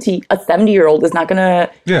 70-year-old is not gonna,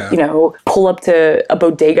 pull up to a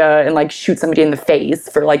bodega and shoot somebody in the face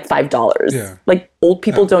for $5. Yeah. Old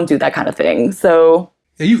people don't do that kind of thing. So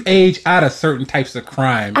you age out of certain types of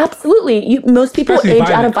crime. Absolutely. Most people age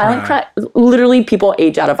out of violent crime. Literally, people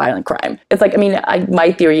age out of violent crime. It's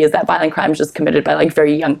my theory is that violent crime is just committed by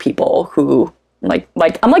very young people who.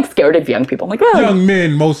 I'm scared of young people. I'm young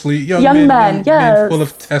men mostly. Young men, yes. Men full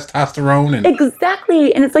of testosterone and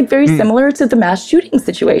exactly. And it's very similar to the mass shooting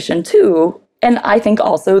situation too. And I think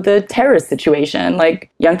also the terrorist situation.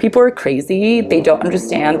 Young people are crazy. They don't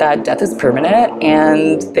understand that death is permanent,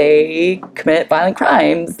 and they commit violent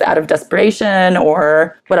crimes out of desperation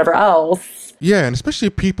or whatever else. Yeah, and especially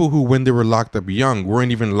people who, when they were locked up young,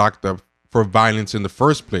 weren't even locked up for violence in the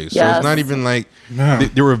first place. Yes. So it's not even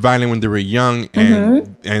they were violent when they were young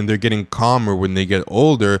and they're getting calmer when they get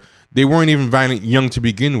older. They weren't even violent young to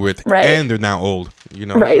begin with, and they're now old.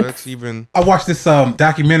 Right. So that's even. I watched this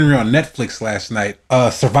documentary on Netflix last night,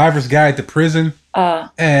 Survivor's Guide to Prison.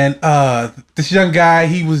 And this young guy,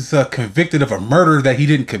 he was convicted of a murder that he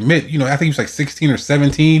didn't commit. I think he was 16 or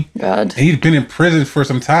 17. God. And he'd been in prison for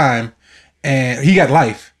some time, and he got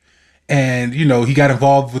life. And, he got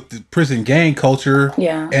involved with the prison gang culture.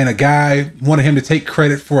 Yeah. And a guy wanted him to take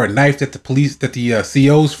credit for a knife that the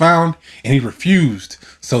COs found, and he refused.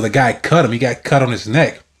 So the guy cut him. He got cut on his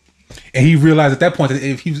neck. And he realized at that point that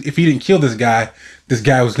if he didn't kill this guy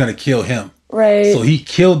was going to kill him. Right. So he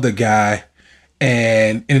killed the guy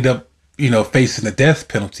and ended up, facing the death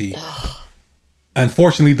penalty.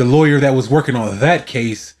 Unfortunately, the lawyer that was working on that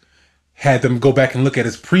case had them go back and look at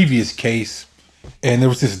his previous case. And there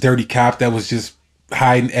was this dirty cop that was just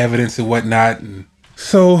hiding evidence and whatnot. And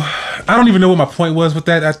so I don't even know what my point was with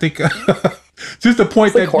that. I think just the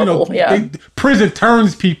point that, horrible, prison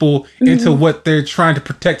turns people into what they're trying to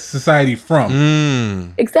protect society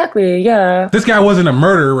from. Exactly, yeah. This guy wasn't a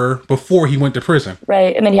murderer before he went to prison.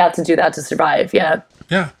 Right, and then he had to do that to survive, yeah.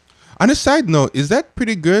 Yeah. On a side note, is that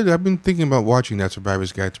pretty good? I've been thinking about watching that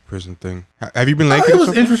Survivor's Guide to Prison thing. Have you been liking it? It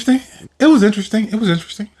was interesting. It was interesting. It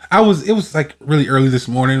was really early this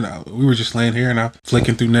morning. We were just laying here and I was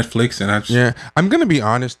flicking through Netflix and I'm gonna be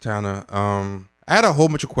honest, Tana. I had a whole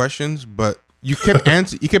bunch of questions, but you kept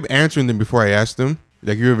answering them before I asked them.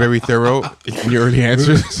 Like you were very thorough in your early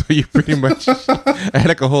answers, so you pretty much I had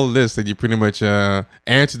like a whole list, and you pretty much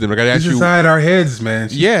answered them. Like I asked She's you, inside our heads, man.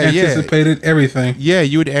 She anticipated everything. Yeah,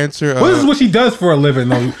 you would answer. Well, this is what she does for a living,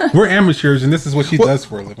 though. We're amateurs, and this is what she does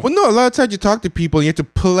for a living. Well, no, a lot of times you talk to people, and you have to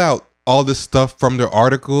pull out all this stuff from their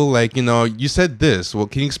article. Like, you know, you said this. Well,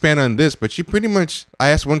 can you expand on this? But she pretty much, I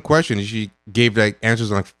asked one question, and she gave like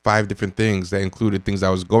answers on like 5 different things that included things I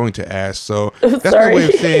was going to ask. So that's my way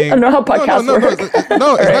of saying. I don't know how podcasts work.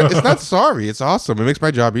 No, it's not sorry. It's awesome. It makes my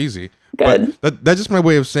job easy. Good. But that's just my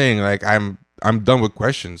way of saying like I'm done with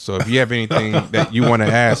questions. So if you have anything that you want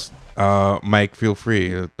to ask, Mike, feel free.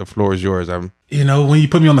 The floor is yours. You know, when you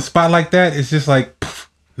put me on the spot like that, it's just like.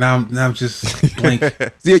 Now I'm just blank.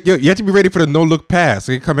 You have to be ready for the no look pass.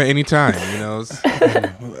 It can come at any time. You know.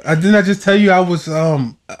 Didn't I just tell you I was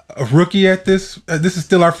a rookie at this? This is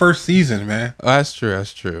still our first season, man. Oh, that's true.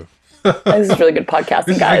 That's true. This is really good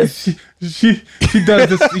podcasting, guys. She does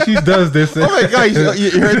this. She does this. Oh my god! You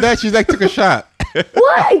heard that? She like took a shot.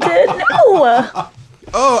 What? I did? No.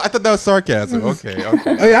 Oh, I thought that was sarcasm. Okay.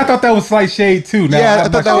 I thought that was slight shade too. Now, yeah, I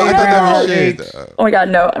thought that was shade. Oh my god,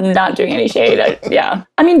 no, I'm not doing any shade.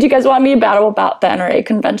 I mean, do you guys want me to battle about the NRA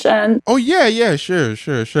convention? Oh yeah, sure.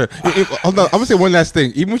 Hold on, I'm gonna say one last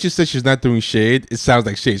thing. Even when she said she's not doing shade, it sounds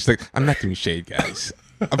like shade. She's like, I'm not doing shade, guys.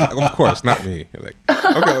 Of course, not me. Like,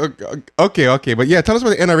 okay. But yeah, tell us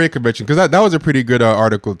about the NRA convention, because that was a pretty good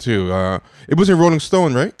article too. It was in Rolling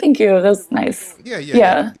Stone, right? Thank you. That was nice.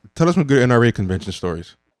 Yeah. Tell us some good NRA convention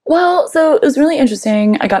stories. Well, so it was really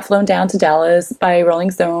interesting. I got flown down to Dallas by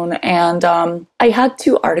Rolling Stone, and I had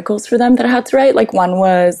 2 articles for them that I had to write. Like, one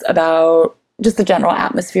was about just the general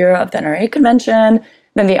atmosphere of the NRA convention.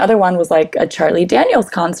 Then the other one was like a Charlie Daniels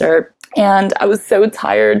concert. And I was so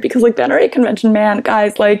tired because like the NRA convention, man,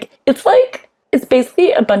 guys, it's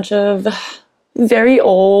basically a bunch of very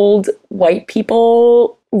old white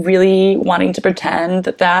people really wanting to pretend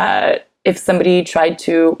that if somebody tried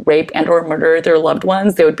to rape and or murder their loved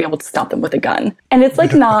ones, they would be able to stop them with a gun. And it's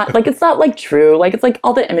like not like true. Like it's like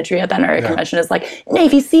all the imagery at the NRA convention is like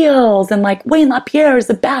Navy SEALs and like Wayne LaPierre is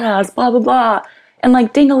a badass, blah, blah, blah. And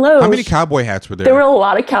like Ding-a-Loach. How many cowboy hats were there? There were a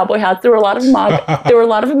lot of cowboy hats. There were a lot of there were a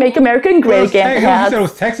lot of Make America Great Again hats. You said it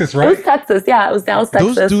was Texas, right? It was Texas, yeah. It was Dallas,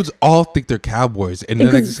 Texas. Those dudes all think they're cowboys, and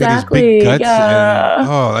they're like just got these big guts,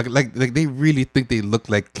 and like they really think they look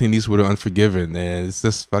like Clint Eastwood or Unforgiven, and it's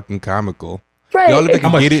just fucking comical. Right. Like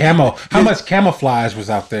how much camouflage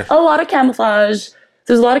was out there? A lot of camouflage.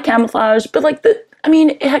 There's a lot of camouflage, but like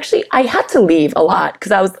I had to leave a lot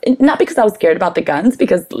because I was not because I was scared about the guns,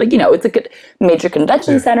 because like, you know, it's a good major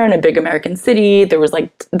convention center in a big American city. There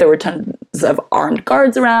were tons of armed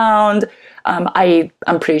guards around.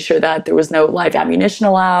 I'm pretty sure that there was no live ammunition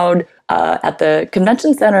allowed at the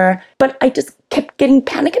convention center, but I just kept getting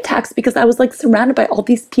panic attacks because I was like surrounded by all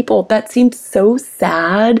these people that seemed so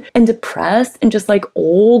sad and depressed and just like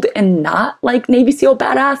old and not like Navy SEAL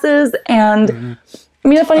badasses. And I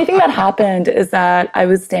mean, the funny thing that happened is that I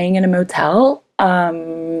was staying in a motel,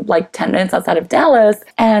 like 10 minutes outside of Dallas.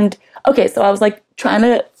 And okay, so I was like trying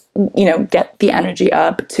to, you know, get the energy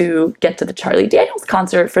up to get to the Charlie Daniels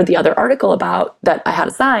concert for the other article about that I had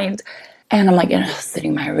assigned. And I'm like, sitting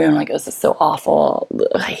in my room, like, this is so awful.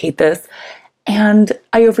 I hate this. And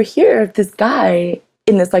I overhear this guy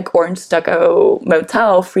in this like orange stucco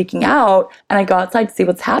motel freaking out, and I go outside to see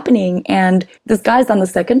what's happening, and this guy's on the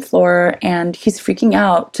 2nd floor and he's freaking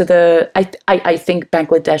out to the I think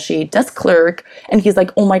Bangladeshi desk clerk, and he's like,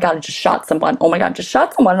 oh my god, I just shot someone, and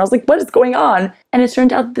I was like, what is going on? And it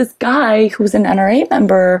turned out this guy who was an NRA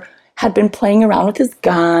member had been playing around with his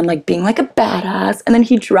gun, like being like a badass, and then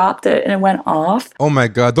he dropped it and it went off. Oh my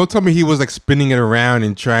god! Don't tell me he was like spinning it around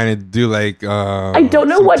and trying to do like I don't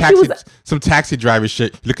know what he was. Some taxi driver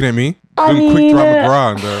shit. Looking at me, I doing quick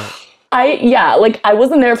draw McGraw. I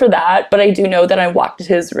wasn't there for that, but I do know that I walked to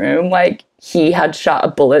his room. Like he had shot a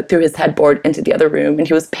bullet through his headboard into the other room, and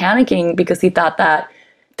he was panicking because he thought that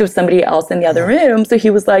there was somebody else in the other room. So he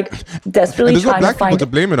was like desperately trying to find. There's no black people to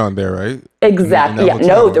blame it on there, right? Exactly. Yeah.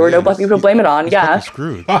 No, there were no black people to blame it on. Yeah.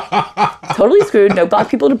 Screwed. Totally screwed. No black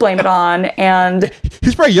people to blame it on. And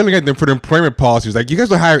he's probably yelling at them for the employment policies. Like, you guys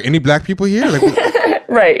don't hire any black people here? Like,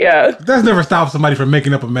 right. Yeah. That's never stopped somebody from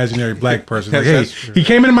making up an imaginary black person. Like, hey, he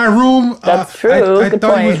came into my room. That's true. I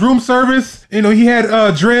thought he was room service. You know, he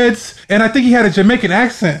had dreads, and I think he had a Jamaican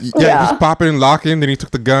accent. Yeah. He was popping and locking. Then he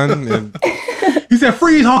took the gun and. He said,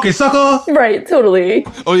 "Freeze, honky sucker!" Right, totally.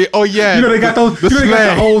 Oh yeah. You know they got those. They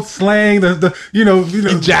got the old slang. The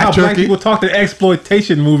how black people talk to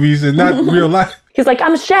exploitation movies and not real life. He's like,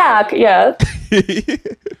 "I'm Shaq." Yeah.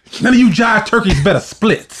 None of you jive turkeys better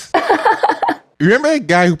split. Remember that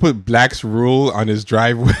guy who put Black's Rule on his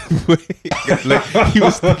driveway? Like, he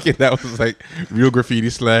was thinking that was like real graffiti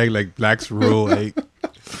slang, like Black's Rule. Like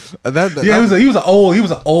he was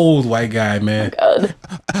an old white guy, man. God.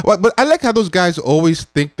 But I like how those guys always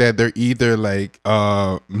think that they're either like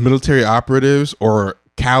military operatives or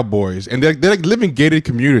cowboys, and they're like living gated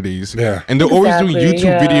communities. Yeah, and they're always doing Exactly, YouTube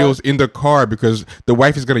yeah. videos in the car because the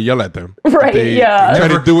wife is gonna yell at them. Right, They yeah. try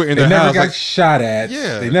to do it in They the never house. got Like, shot at.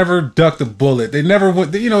 Yeah. They never ducked a bullet. They never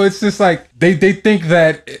would. You know, it's just like they think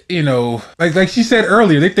that, you know, like she said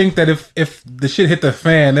earlier, they think that if the shit hit the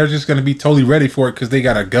fan, they're just gonna be totally ready for it because they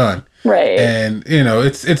got a gun. Right. And you know,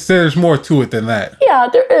 it's there's more to it than that. Yeah,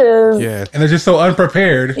 there is. yeah, And they're just so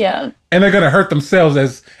unprepared. Yeah. And they're gonna hurt themselves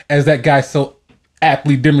as that guy so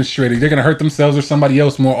aptly demonstrated. They're gonna hurt themselves or somebody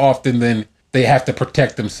else more often than they have to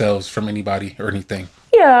protect themselves from anybody or anything.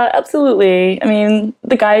 Yeah, absolutely. I mean,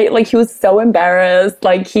 the guy, like, he was so embarrassed.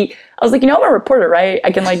 Like, I was like, you know, I'm a reporter, right?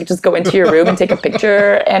 I can, like, just go into your room and take a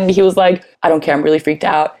picture. And he was like, I don't care. I'm really freaked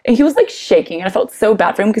out. And he was, like, shaking. And I felt so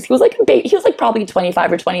bad for him because he was, like, he was, like, probably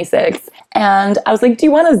 25 or 26. And I was like, do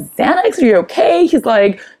you want a Xanax? Are you okay? He's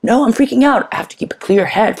like, no, I'm freaking out. I have to keep a clear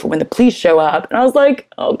head for when the police show up. And I was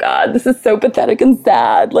like, oh, God, this is so pathetic and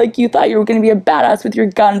sad. Like, you thought you were going to be a badass with your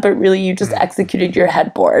gun, but really you just executed your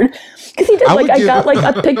headboard. Because he did, I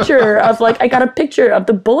got a picture of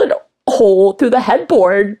the bullet hole through the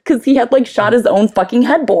headboard because he had, like, shot his own fucking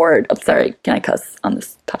headboard. I'm sorry, can I cuss on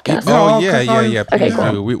this podcast? Oh, No, yeah. Okay, please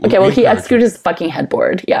cool. do. We Okay, well, he encourage executed his fucking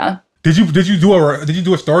headboard. Yeah, Did you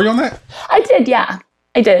do a story on that? I did. Yeah,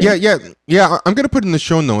 I did. Yeah. I'm gonna put it in the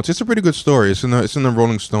show notes. It's a pretty good story. It's in the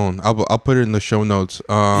Rolling Stone. I'll put it in the show notes.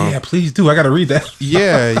 Yeah, please do. I gotta read that.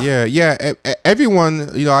 yeah. Everyone,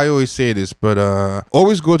 you know, I always say this, but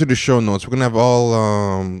always go to the show notes. We're gonna have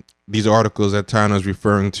all these articles that Tana's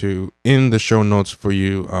referring to in the show notes for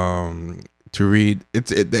you to read.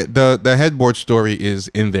 The headboard story is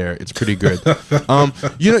in there. It's pretty good.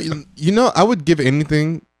 You know, I would give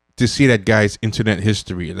anything to see that guy's internet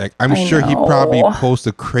history. Like, I'm sure he probably posts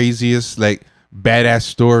the craziest, like, badass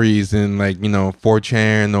stories in, like, you know,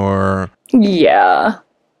 4chan or Yeah.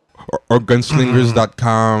 or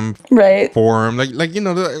gunslingers.com Right. forum. Like you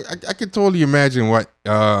know, I could totally imagine what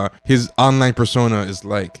his online persona is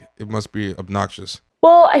like. It must be obnoxious.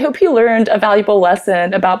 Well, I hope he learned a valuable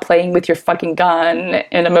lesson about playing with your fucking gun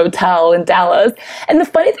in a motel in Dallas. And the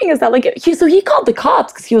funny thing is that, like, he called the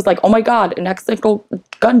cops because he was like, oh my God, an accidental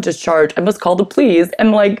gun discharge. I must call the police.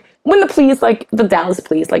 And, like, when the police, like, the Dallas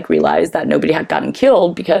police, like, realized that nobody had gotten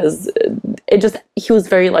killed because he was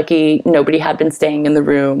very lucky nobody had been staying in the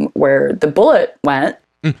room where the bullet went.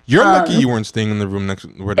 You're lucky you weren't staying in the room next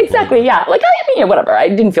where the Exactly, bullet yeah. Like, I mean, whatever. I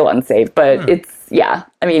didn't feel unsafe, but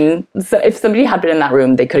I mean, so if somebody had been in that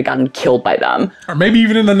room, they could have gotten killed by them. Or maybe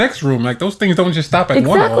even in the next room. Like, those things don't just stop at one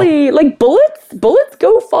wall. Exactly. Like, bullets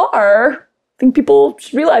go far. I think people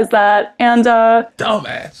should realize that. And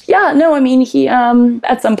Dumbass. yeah, no, I mean, he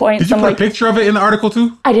at some point, Did you put a picture of it in the article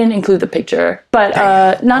too? I didn't include the picture, but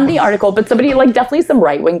not in the article, but somebody, like, definitely some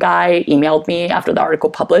right-wing guy emailed me after the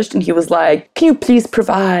article published, and he was like, can you please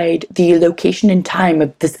provide the location and time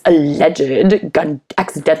of this alleged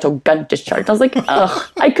accidental gun discharge? I was like, ugh,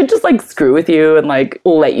 I could just, like, screw with you and, like,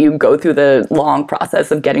 let you go through the long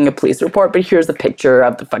process of getting a police report, but here's a picture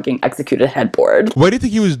of the fucking executed headboard. Why do you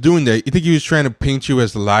think he was doing that? You think he was trying to paint you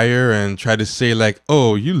as a liar and try to say, like,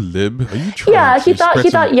 oh, you lib? Are you trying Yeah, to he thought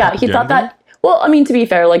propaganda? that. Well, I mean, to be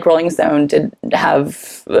fair, like, Rolling Stone did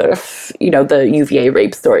have, the UVA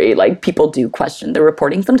rape story. Like, people do question the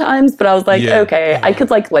reporting sometimes, but I was like, okay, I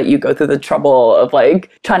could, like, let you go through the trouble of,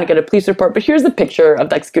 like, trying to get a police report, but here's a picture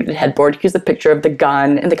of the executed headboard. Here's a picture of the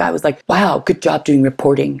gun. And the guy was like, wow, good job doing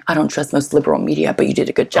reporting. I don't trust most liberal media, but you did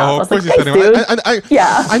a good job. Oh, I was of course like, he said thanks, it. dude.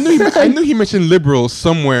 Yeah. I knew he mentioned liberals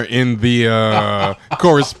somewhere in the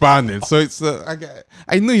correspondence. So it's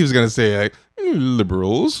I knew he was gonna say, like,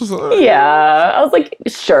 liberals. Yeah, I was like,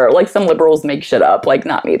 sure, like, some liberals make shit up, like,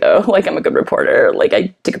 not me though. Like, I'm a good reporter. Like,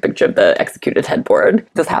 I took a picture of the executed headboard.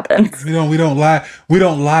 This happens. We don't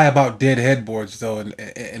lie about dead headboards though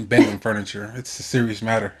and bedroom furniture. It's a serious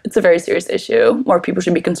matter. It's a very serious issue. More people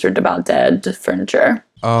should be concerned about dead furniture.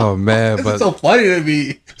 Oh man, This but is so funny to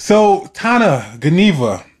me. So Tana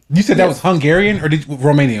Ganiva, you said that was Hungarian or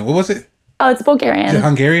Romanian? What was it? Oh, it's Bulgarian. Is it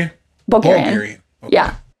Hungarian? Bulgarian. Okay.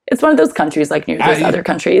 Yeah. It's one of those countries like near those other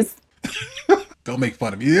countries. Don't make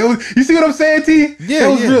fun of me. You see what I'm saying, T? Yeah,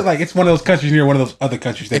 It was real, like, it's one of those countries near one of those other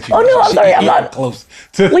countries that you. Oh, no, I'm sorry, I'm not close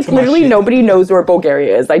to. Like, to my literally shit. nobody knows where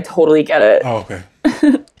Bulgaria is. I totally get it. Oh, okay.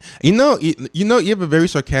 you have a very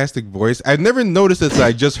sarcastic voice. I've never noticed that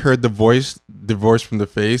I just heard the divorced from the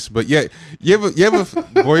face, but yeah, you have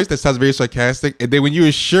a voice that sounds very sarcastic, and then when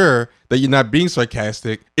you're sure that you're not being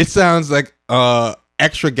sarcastic, it sounds like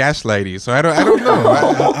extra gaslighty. So I don't know.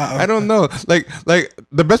 I don't know. Like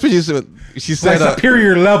the best way she said like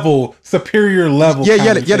superior level.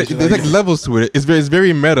 Yeah. There's like levels to it. It's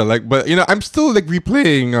very meta. Like, but I'm still like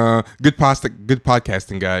replaying good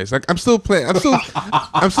podcasting, guys. Like I'm still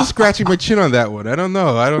scratching my chin on that one. I don't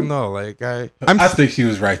know. Like I think she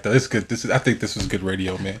was right though. It's good. I think this was good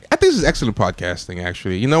radio, man. I think this is excellent podcasting.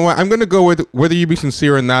 Actually, you know what? I'm gonna go with whether you're being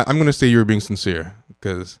sincere or not. I'm gonna say you're being sincere.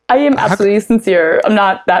 Because I am absolutely sincere. I'm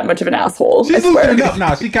not that much of an asshole. She's loosening up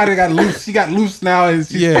now. She kind of got loose. She got loose now, and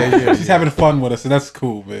she's having fun with us, and that's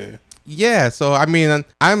cool, man. Yeah. So I mean,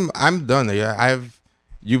 I'm done. Yeah,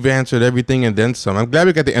 you've answered everything and then some. I'm glad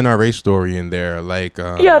we got the NRA story in there. Like,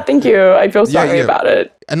 yeah, thank you. I feel sorry about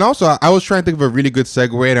it. And also, I was trying to think of a really good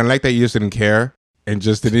segue, and I like that you just didn't care and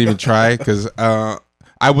just didn't even try because I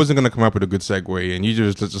wasn't gonna come up with a good segue, and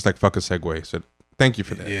you just like fuck a segue. So. Thank you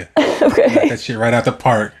for that. Yeah. Okay. Got that shit right out the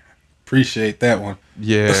park. Appreciate that one.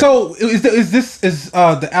 Yeah. So is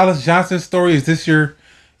the Alice Johnson story? Is this your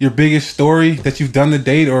biggest story that you've done to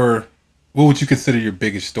date, or what would you consider your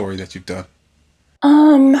biggest story that you've done?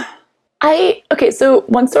 So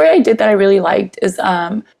one story I did that I really liked is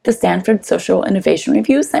the Stanford Social Innovation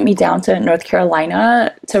Review sent me down to North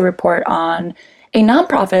Carolina to report on a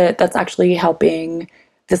nonprofit that's actually helping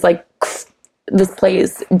this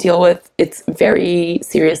place deal with its very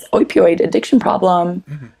serious opioid addiction problem.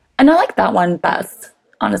 Mm-hmm. And I like that one best,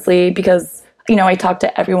 honestly, because, I talked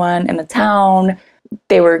to everyone in the town.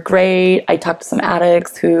 They were great. I talked to some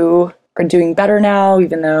addicts who are doing better now,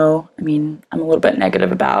 even though, I'm a little bit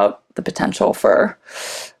negative about the potential for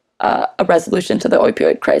a resolution to the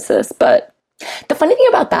opioid crisis. But the funny thing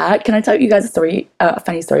about that, can I tell you guys a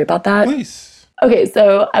funny story about that? Please. Okay,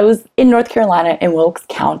 so I was in North Carolina in Wilkes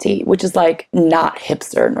County, which is like not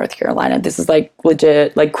hipster North Carolina. This is like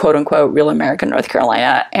legit, like quote unquote, real American North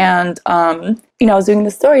Carolina. And, I was doing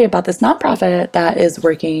this story about this nonprofit that is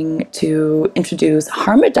working to introduce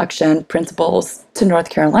harm reduction principles to North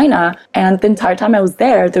Carolina. And the entire time I was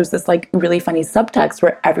there was this like really funny subtext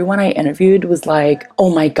where everyone I interviewed was like,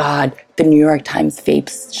 oh my God, the New York Times vape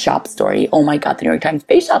shop story. Oh my God, the New York Times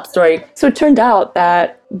vape shop story. So it turned out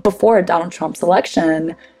that before Donald Trump's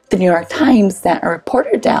election, the New York Times sent a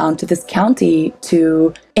reporter down to this county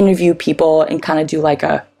to interview people and kind of do like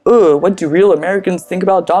what do real Americans think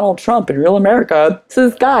about Donald Trump in real America? So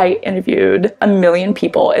this guy interviewed 1 million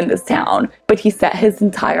people in this town, but he set his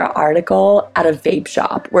entire article at a vape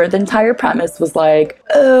shop where the entire premise was like,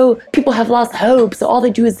 oh, people have lost hope, so all they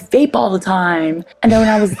do is vape all the time. And then when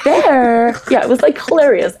I was there, it was like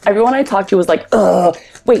hilarious. Everyone I talked to was like,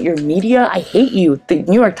 wait, you're media? I hate you. The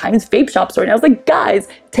New York Times vape shop story. And I was like, guys,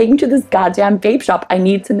 take me to this goddamn vape shop. I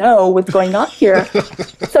need to know what's going on here.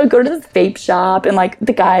 So I go to this vape shop, and like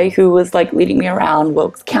the guy who was like leading me around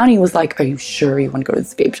Wilkes County was like, are you sure you want to go to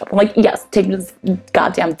this vape shop? I'm like, yes, take me to this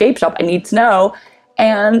goddamn vape shop. I need to know.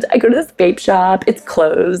 And I go to this vape shop. It's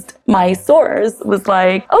closed. My source was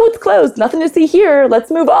like, oh, it's closed. Nothing to see here. Let's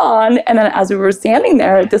move on. And then as we were standing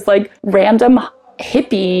there, this like random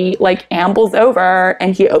hippie like ambles over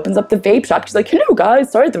and he opens up the vape shop. He's like, hello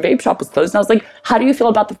guys, sorry the vape shop was closed. And I was like, how do you feel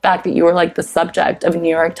about the fact that you were like the subject of a New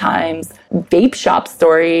York Times vape shop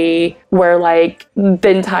story where like the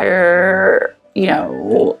entire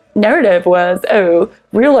narrative was, oh,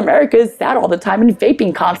 real America is sad all the time and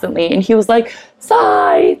vaping constantly? And he was like,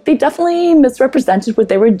 sigh, they definitely misrepresented what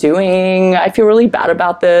they were doing. I feel really bad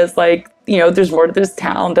about this. Like, there's more to this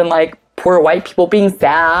town than like poor white people being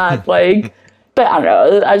sad. Like, but I don't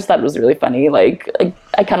know. I just thought it was really funny. Like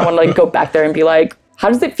I kind of want to like go back there and be like, how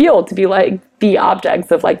does it feel to be like the objects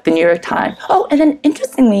of like the New York Times? Oh, and then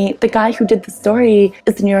interestingly, the guy who did the story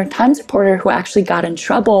is the New York Times reporter who actually got in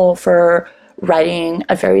trouble for writing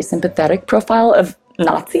a very sympathetic profile of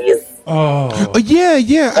Nazis. Oh yeah.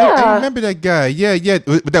 I remember that guy. Yeah.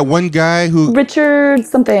 With that one guy who Richard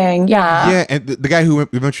something. Yeah, and the guy who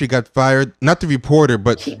eventually got fired. Not the reporter,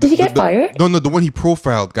 but did he get fired? No, the one he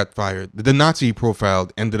profiled got fired. The Nazi he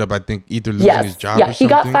profiled ended up, I think, either losing his job. Yeah, he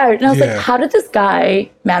got fired. And I was like, how did this guy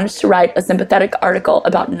manage to write a sympathetic article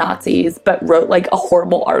about Nazis, but wrote like a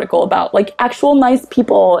horrible article about like actual nice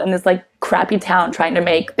people in this like crappy town trying to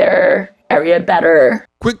make their area better?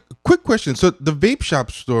 Quick question. So the vape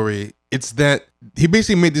shop story, it's that he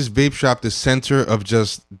basically made this vape shop the center of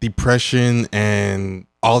just depression and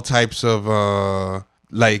all types of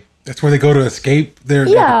like. That's where they go to escape their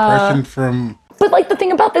depression from. But like the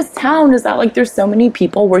thing about this town is that like there's so many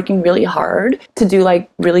people working really hard to do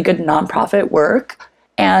like really good nonprofit work.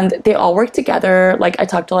 and they all work together. Like I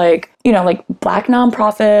talked to like, you know, like Black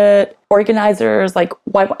nonprofit organizers, like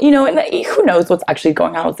why, you know, and who knows what's actually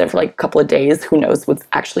going on. I was there for like a couple of days. Who knows what's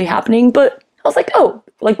actually happening? But I was like, oh,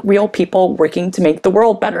 like real people working to make the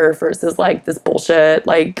world better versus like this bullshit,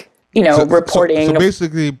 like, you know, reporting. So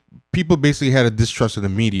basically, people basically had a distrust of the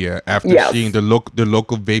media after seeing the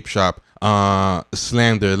local vape shop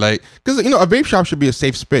slander, like, because you know a vape shop should be a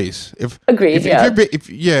safe space. Agreed. If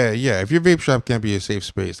your vape shop can't be a safe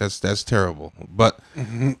space, that's terrible. But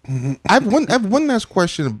I have one last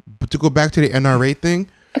question to go back to the NRA thing.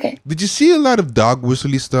 Okay. Did you see a lot of dog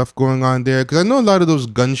whistly stuff going on there? Because I know a lot of those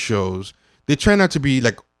gun shows, they try not to be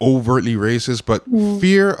like overtly racist, but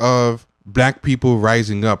fear of Black people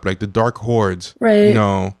rising up, like the dark hordes, right? You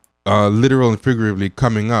know, literal and figuratively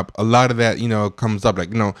coming up. A lot of that, you know, comes up,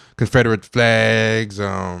 like, you know, Confederate flags,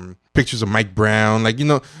 pictures of Mike Brown, like, you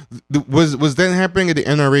know, was that happening at the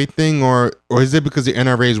NRA thing, or is it because the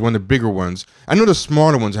NRA is one of the bigger ones? I know the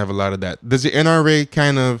smaller ones have a lot of that. Does the NRA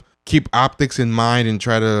kind of keep optics in mind and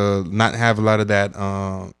try to not have a lot of that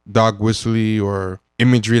dog whistly or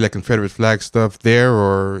imagery like Confederate flag stuff there,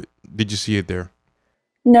 or did you see it there?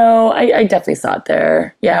 No, I definitely saw it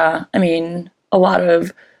there. Yeah. I mean, a lot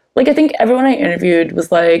of, like, I think everyone I interviewed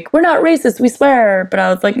was like, we're not racist, we swear. But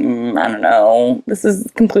I was like, I don't know. This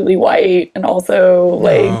is completely white. And also,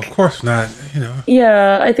 like... No, of course not, you know.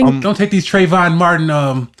 Yeah, I think... don't take these Trayvon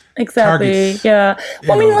Martin exactly. targets, yeah.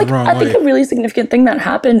 Well, I mean, like, I think a really significant thing that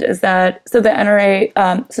happened is that, so the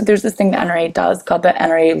NRA, so there's this thing the NRA does called the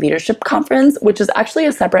NRA Leadership Conference, which is actually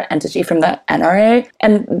a separate entity from the NRA.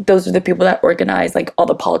 And those are the people that organize, like, all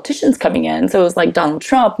the politicians coming in. So it was like Donald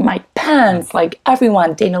Trump, Mike Pence, like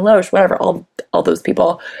everyone, Dana Loesch, whatever, all those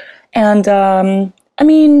people. And, I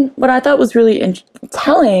mean, what I thought was really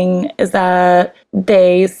telling is that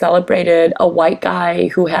they celebrated a white guy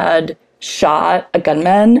who had shot a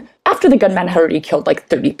gunman after the gunman had already killed like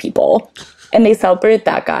 30 people. And they celebrated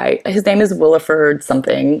that guy. His name is Williford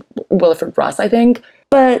Ross, I think.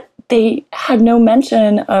 But they had no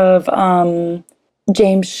mention of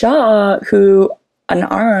James Shaw, who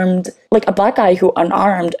unarmed, like a Black guy who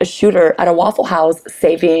unarmed a shooter at a Waffle House,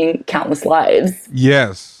 saving countless lives.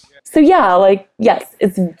 Yes. So yeah, like, yes,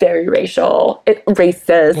 it's very racial,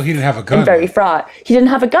 racist. Well, he didn't have a gun. And very fraught. He didn't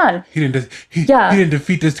have a gun. He didn't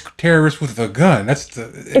defeat this terrorist with a gun.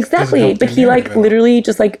 Exactly. But he like literally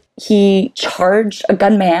just like, he charged a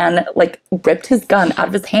gunman, like ripped his gun out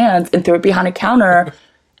of his hands and threw it behind a counter.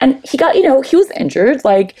 And he got, you know, he was injured.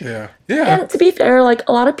 Like, yeah. And to be fair, like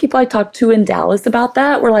a lot of people I talked to in Dallas about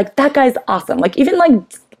that were like, that guy's awesome. Like even like,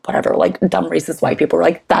 whatever, like dumb racist white people were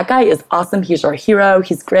like, that guy is awesome. He's our hero.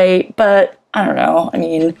 He's great. But I don't know. I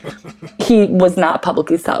mean, he was not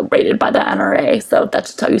publicly celebrated by the NRA. So that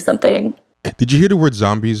should tell you something. Did you hear the word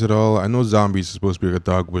zombies at all? I know zombies is supposed to be like a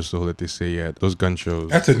dog whistle that they say at those gun shows.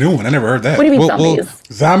 That's a new one. I never heard that. What do you mean zombies?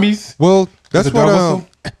 Zombies? Well,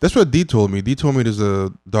 that's what Dee told me. Dee told me there's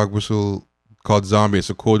a dog whistle called zombie. It's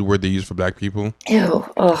a code word they use for Black people. Ew.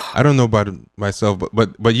 Ugh. I don't know about it myself, but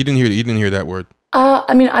you didn't hear that word.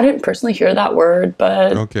 I mean, I didn't personally hear that word,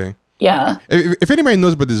 but okay. Yeah. If anybody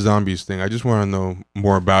knows about the zombies thing, I just want to know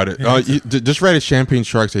more about it. Just write at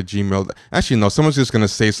champagnesharks@gmail. Actually, no, someone's just going to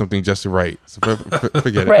say something just right. So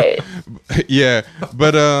forget it. Right. Yeah.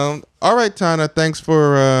 But all right, Tana, thanks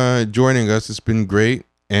for joining us. It's been great.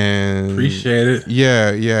 And appreciate it.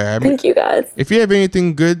 Yeah. Thank you guys. If you have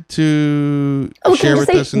anything good to share with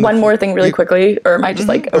us. One more thing really quickly, or am I just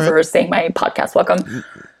overstaying my podcast welcome?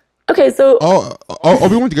 Okay, so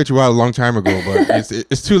we wanted to get you out a long time ago, but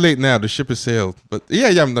it's too late now. The ship has sailed. But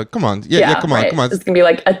come on. Come on. It's gonna be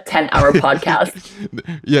like a 10-hour podcast.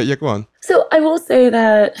 Yeah, come on. So I will say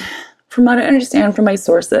that from what I understand from my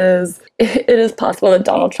sources, it is possible that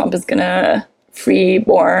Donald Trump is gonna free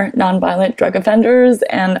more nonviolent drug offenders,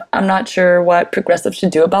 and I'm not sure what progressives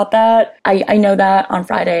should do about that. I know that on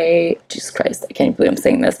Friday, Jesus Christ, I can't believe I'm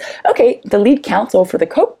saying this. Okay, the lead counsel for the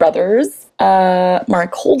Koch brothers,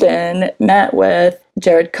 Mark Holden, met with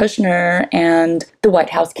Jared Kushner and the White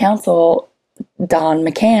House counsel, Don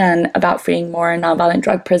McCann, about freeing more nonviolent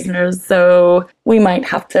drug prisoners. So we might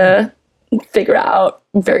have to figure out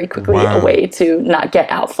very quickly a way to not get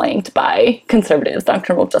outflanked by conservatives on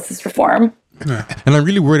criminal justice reform. And I'm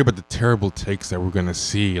really worried about the terrible takes that we're gonna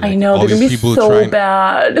see. Like, I know, they're gonna be so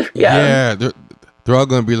bad. Yeah, they're all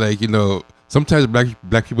gonna be like, sometimes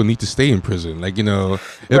black people need to stay in prison. Like, you know,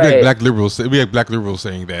 it'd be Right. like black liberals. It'd be like black liberals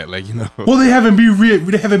saying that. Like, you know. Well, they haven't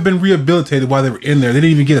been rehabilitated while they were in there. They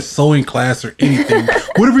didn't even get a sewing class or anything.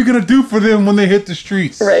 What are we gonna do for them when they hit the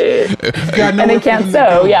streets? Right. You've got And nowhere they for can't them to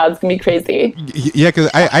sew. go. Yeah, it's gonna be crazy. Yeah, because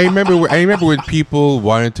I remember when people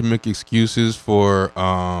wanted to make excuses for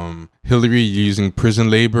Hillary using prison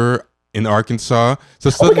labor in Arkansas. So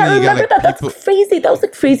Oh my suddenly god, I you got remember like that. people, That's crazy. That was a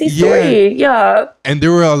crazy story. Yeah. and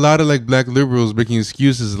there were a lot of like black liberals making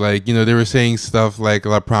excuses. Like, you know, they were saying stuff like a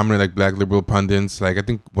lot of prominent like black liberal pundits. Like, I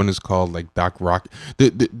think one is called like Doc Rock.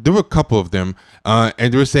 There were a couple of them,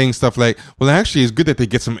 and they were saying stuff like, "Well, actually, it's good that they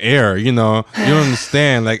get some air." You know, you don't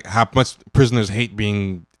understand like how much prisoners hate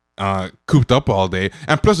being cooped up all day,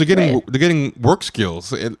 and plus they're getting work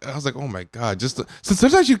skills. And I was like, oh my god! So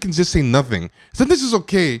sometimes you can just say nothing. Sometimes it's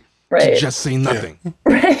okay to just say nothing.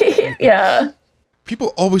 Right. Yeah.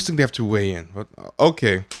 People always think they have to weigh in. But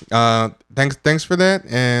okay, thanks for that,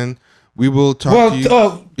 and we will talk to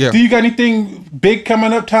you. Do you got anything big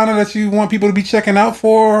coming up, Tana, that you want people to be checking out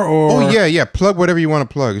for? Or Oh yeah. Plug whatever you want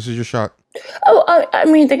to plug. This is your shot. Oh, I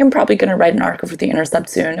mean, I think I'm probably going to write an article for The Intercept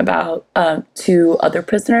soon about 2 other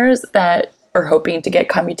prisoners that are hoping to get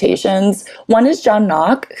commutations. One is John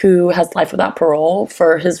Knock, who has life without parole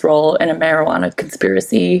for his role in a marijuana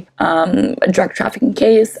conspiracy, a drug trafficking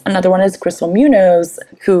case. Another one is Crystal Munoz,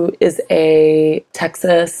 who is a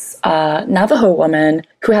Texas Navajo woman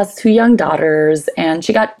who has 2 young daughters, and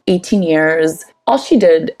she got 18 years. All she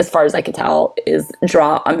did, as far as I could tell, is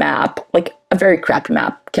draw a map, like a very crappy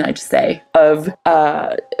map, can I just say, of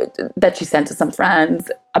that she sent to some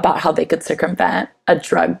friends about how they could circumvent a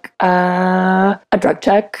drug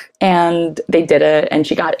check, and they did it, and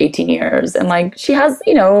she got 18 years, and like she has,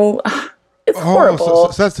 you know, it's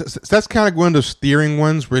horrible. So that's kind of one of those steering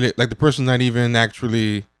ones where like the person's not even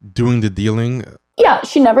actually doing the dealing. Yeah,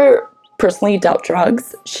 she never personally dealt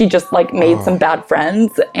drugs. She just like made some bad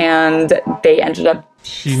friends, and they ended up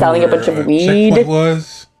selling a bunch of weed. Checkpoint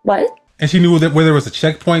was What? And she knew that where there was a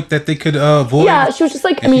checkpoint that they could avoid. Yeah, she was just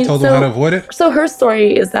like, and she told them how to avoid it. So her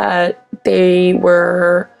story is that they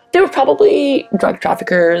were probably drug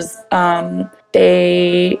traffickers.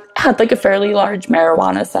 They had like a fairly large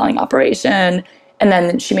marijuana selling operation, and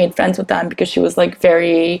then she made friends with them because she was like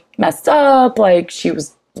very messed up, like she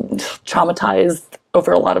was traumatized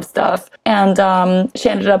over a lot of stuff. And she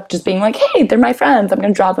ended up just being like, hey, they're my friends. I'm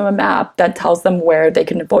going to draw them a map that tells them where they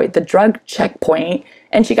can avoid the drug checkpoint.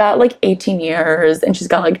 And she got like 18 years, and she's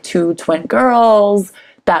got like 2 twin girls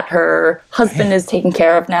that her husband is taking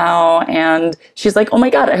care of now. And she's like, oh my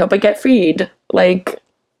God, I hope I get freed. Like,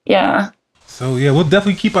 yeah. So yeah, we'll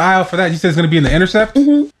definitely keep an eye out for that. You said it's going to be in The Intercept?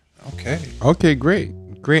 Mm-hmm. Okay, great.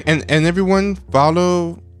 And everyone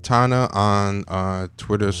follow Tana on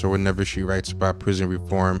Twitter, so whenever she writes about prison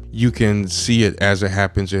reform, you can see it as it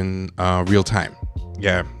happens in real time.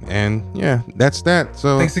 Yeah, and yeah, that's that.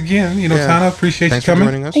 So thanks again. You know, Tana, appreciate you coming.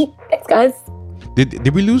 For joining us. Thanks, guys.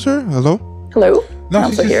 Did we lose her? Hello? Hello? No, I'm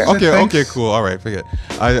she still just here. said thanks. Okay, cool. All right, forget.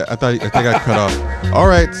 I think I got cut off. All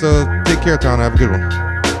right, so take care, Tana. Have a good one.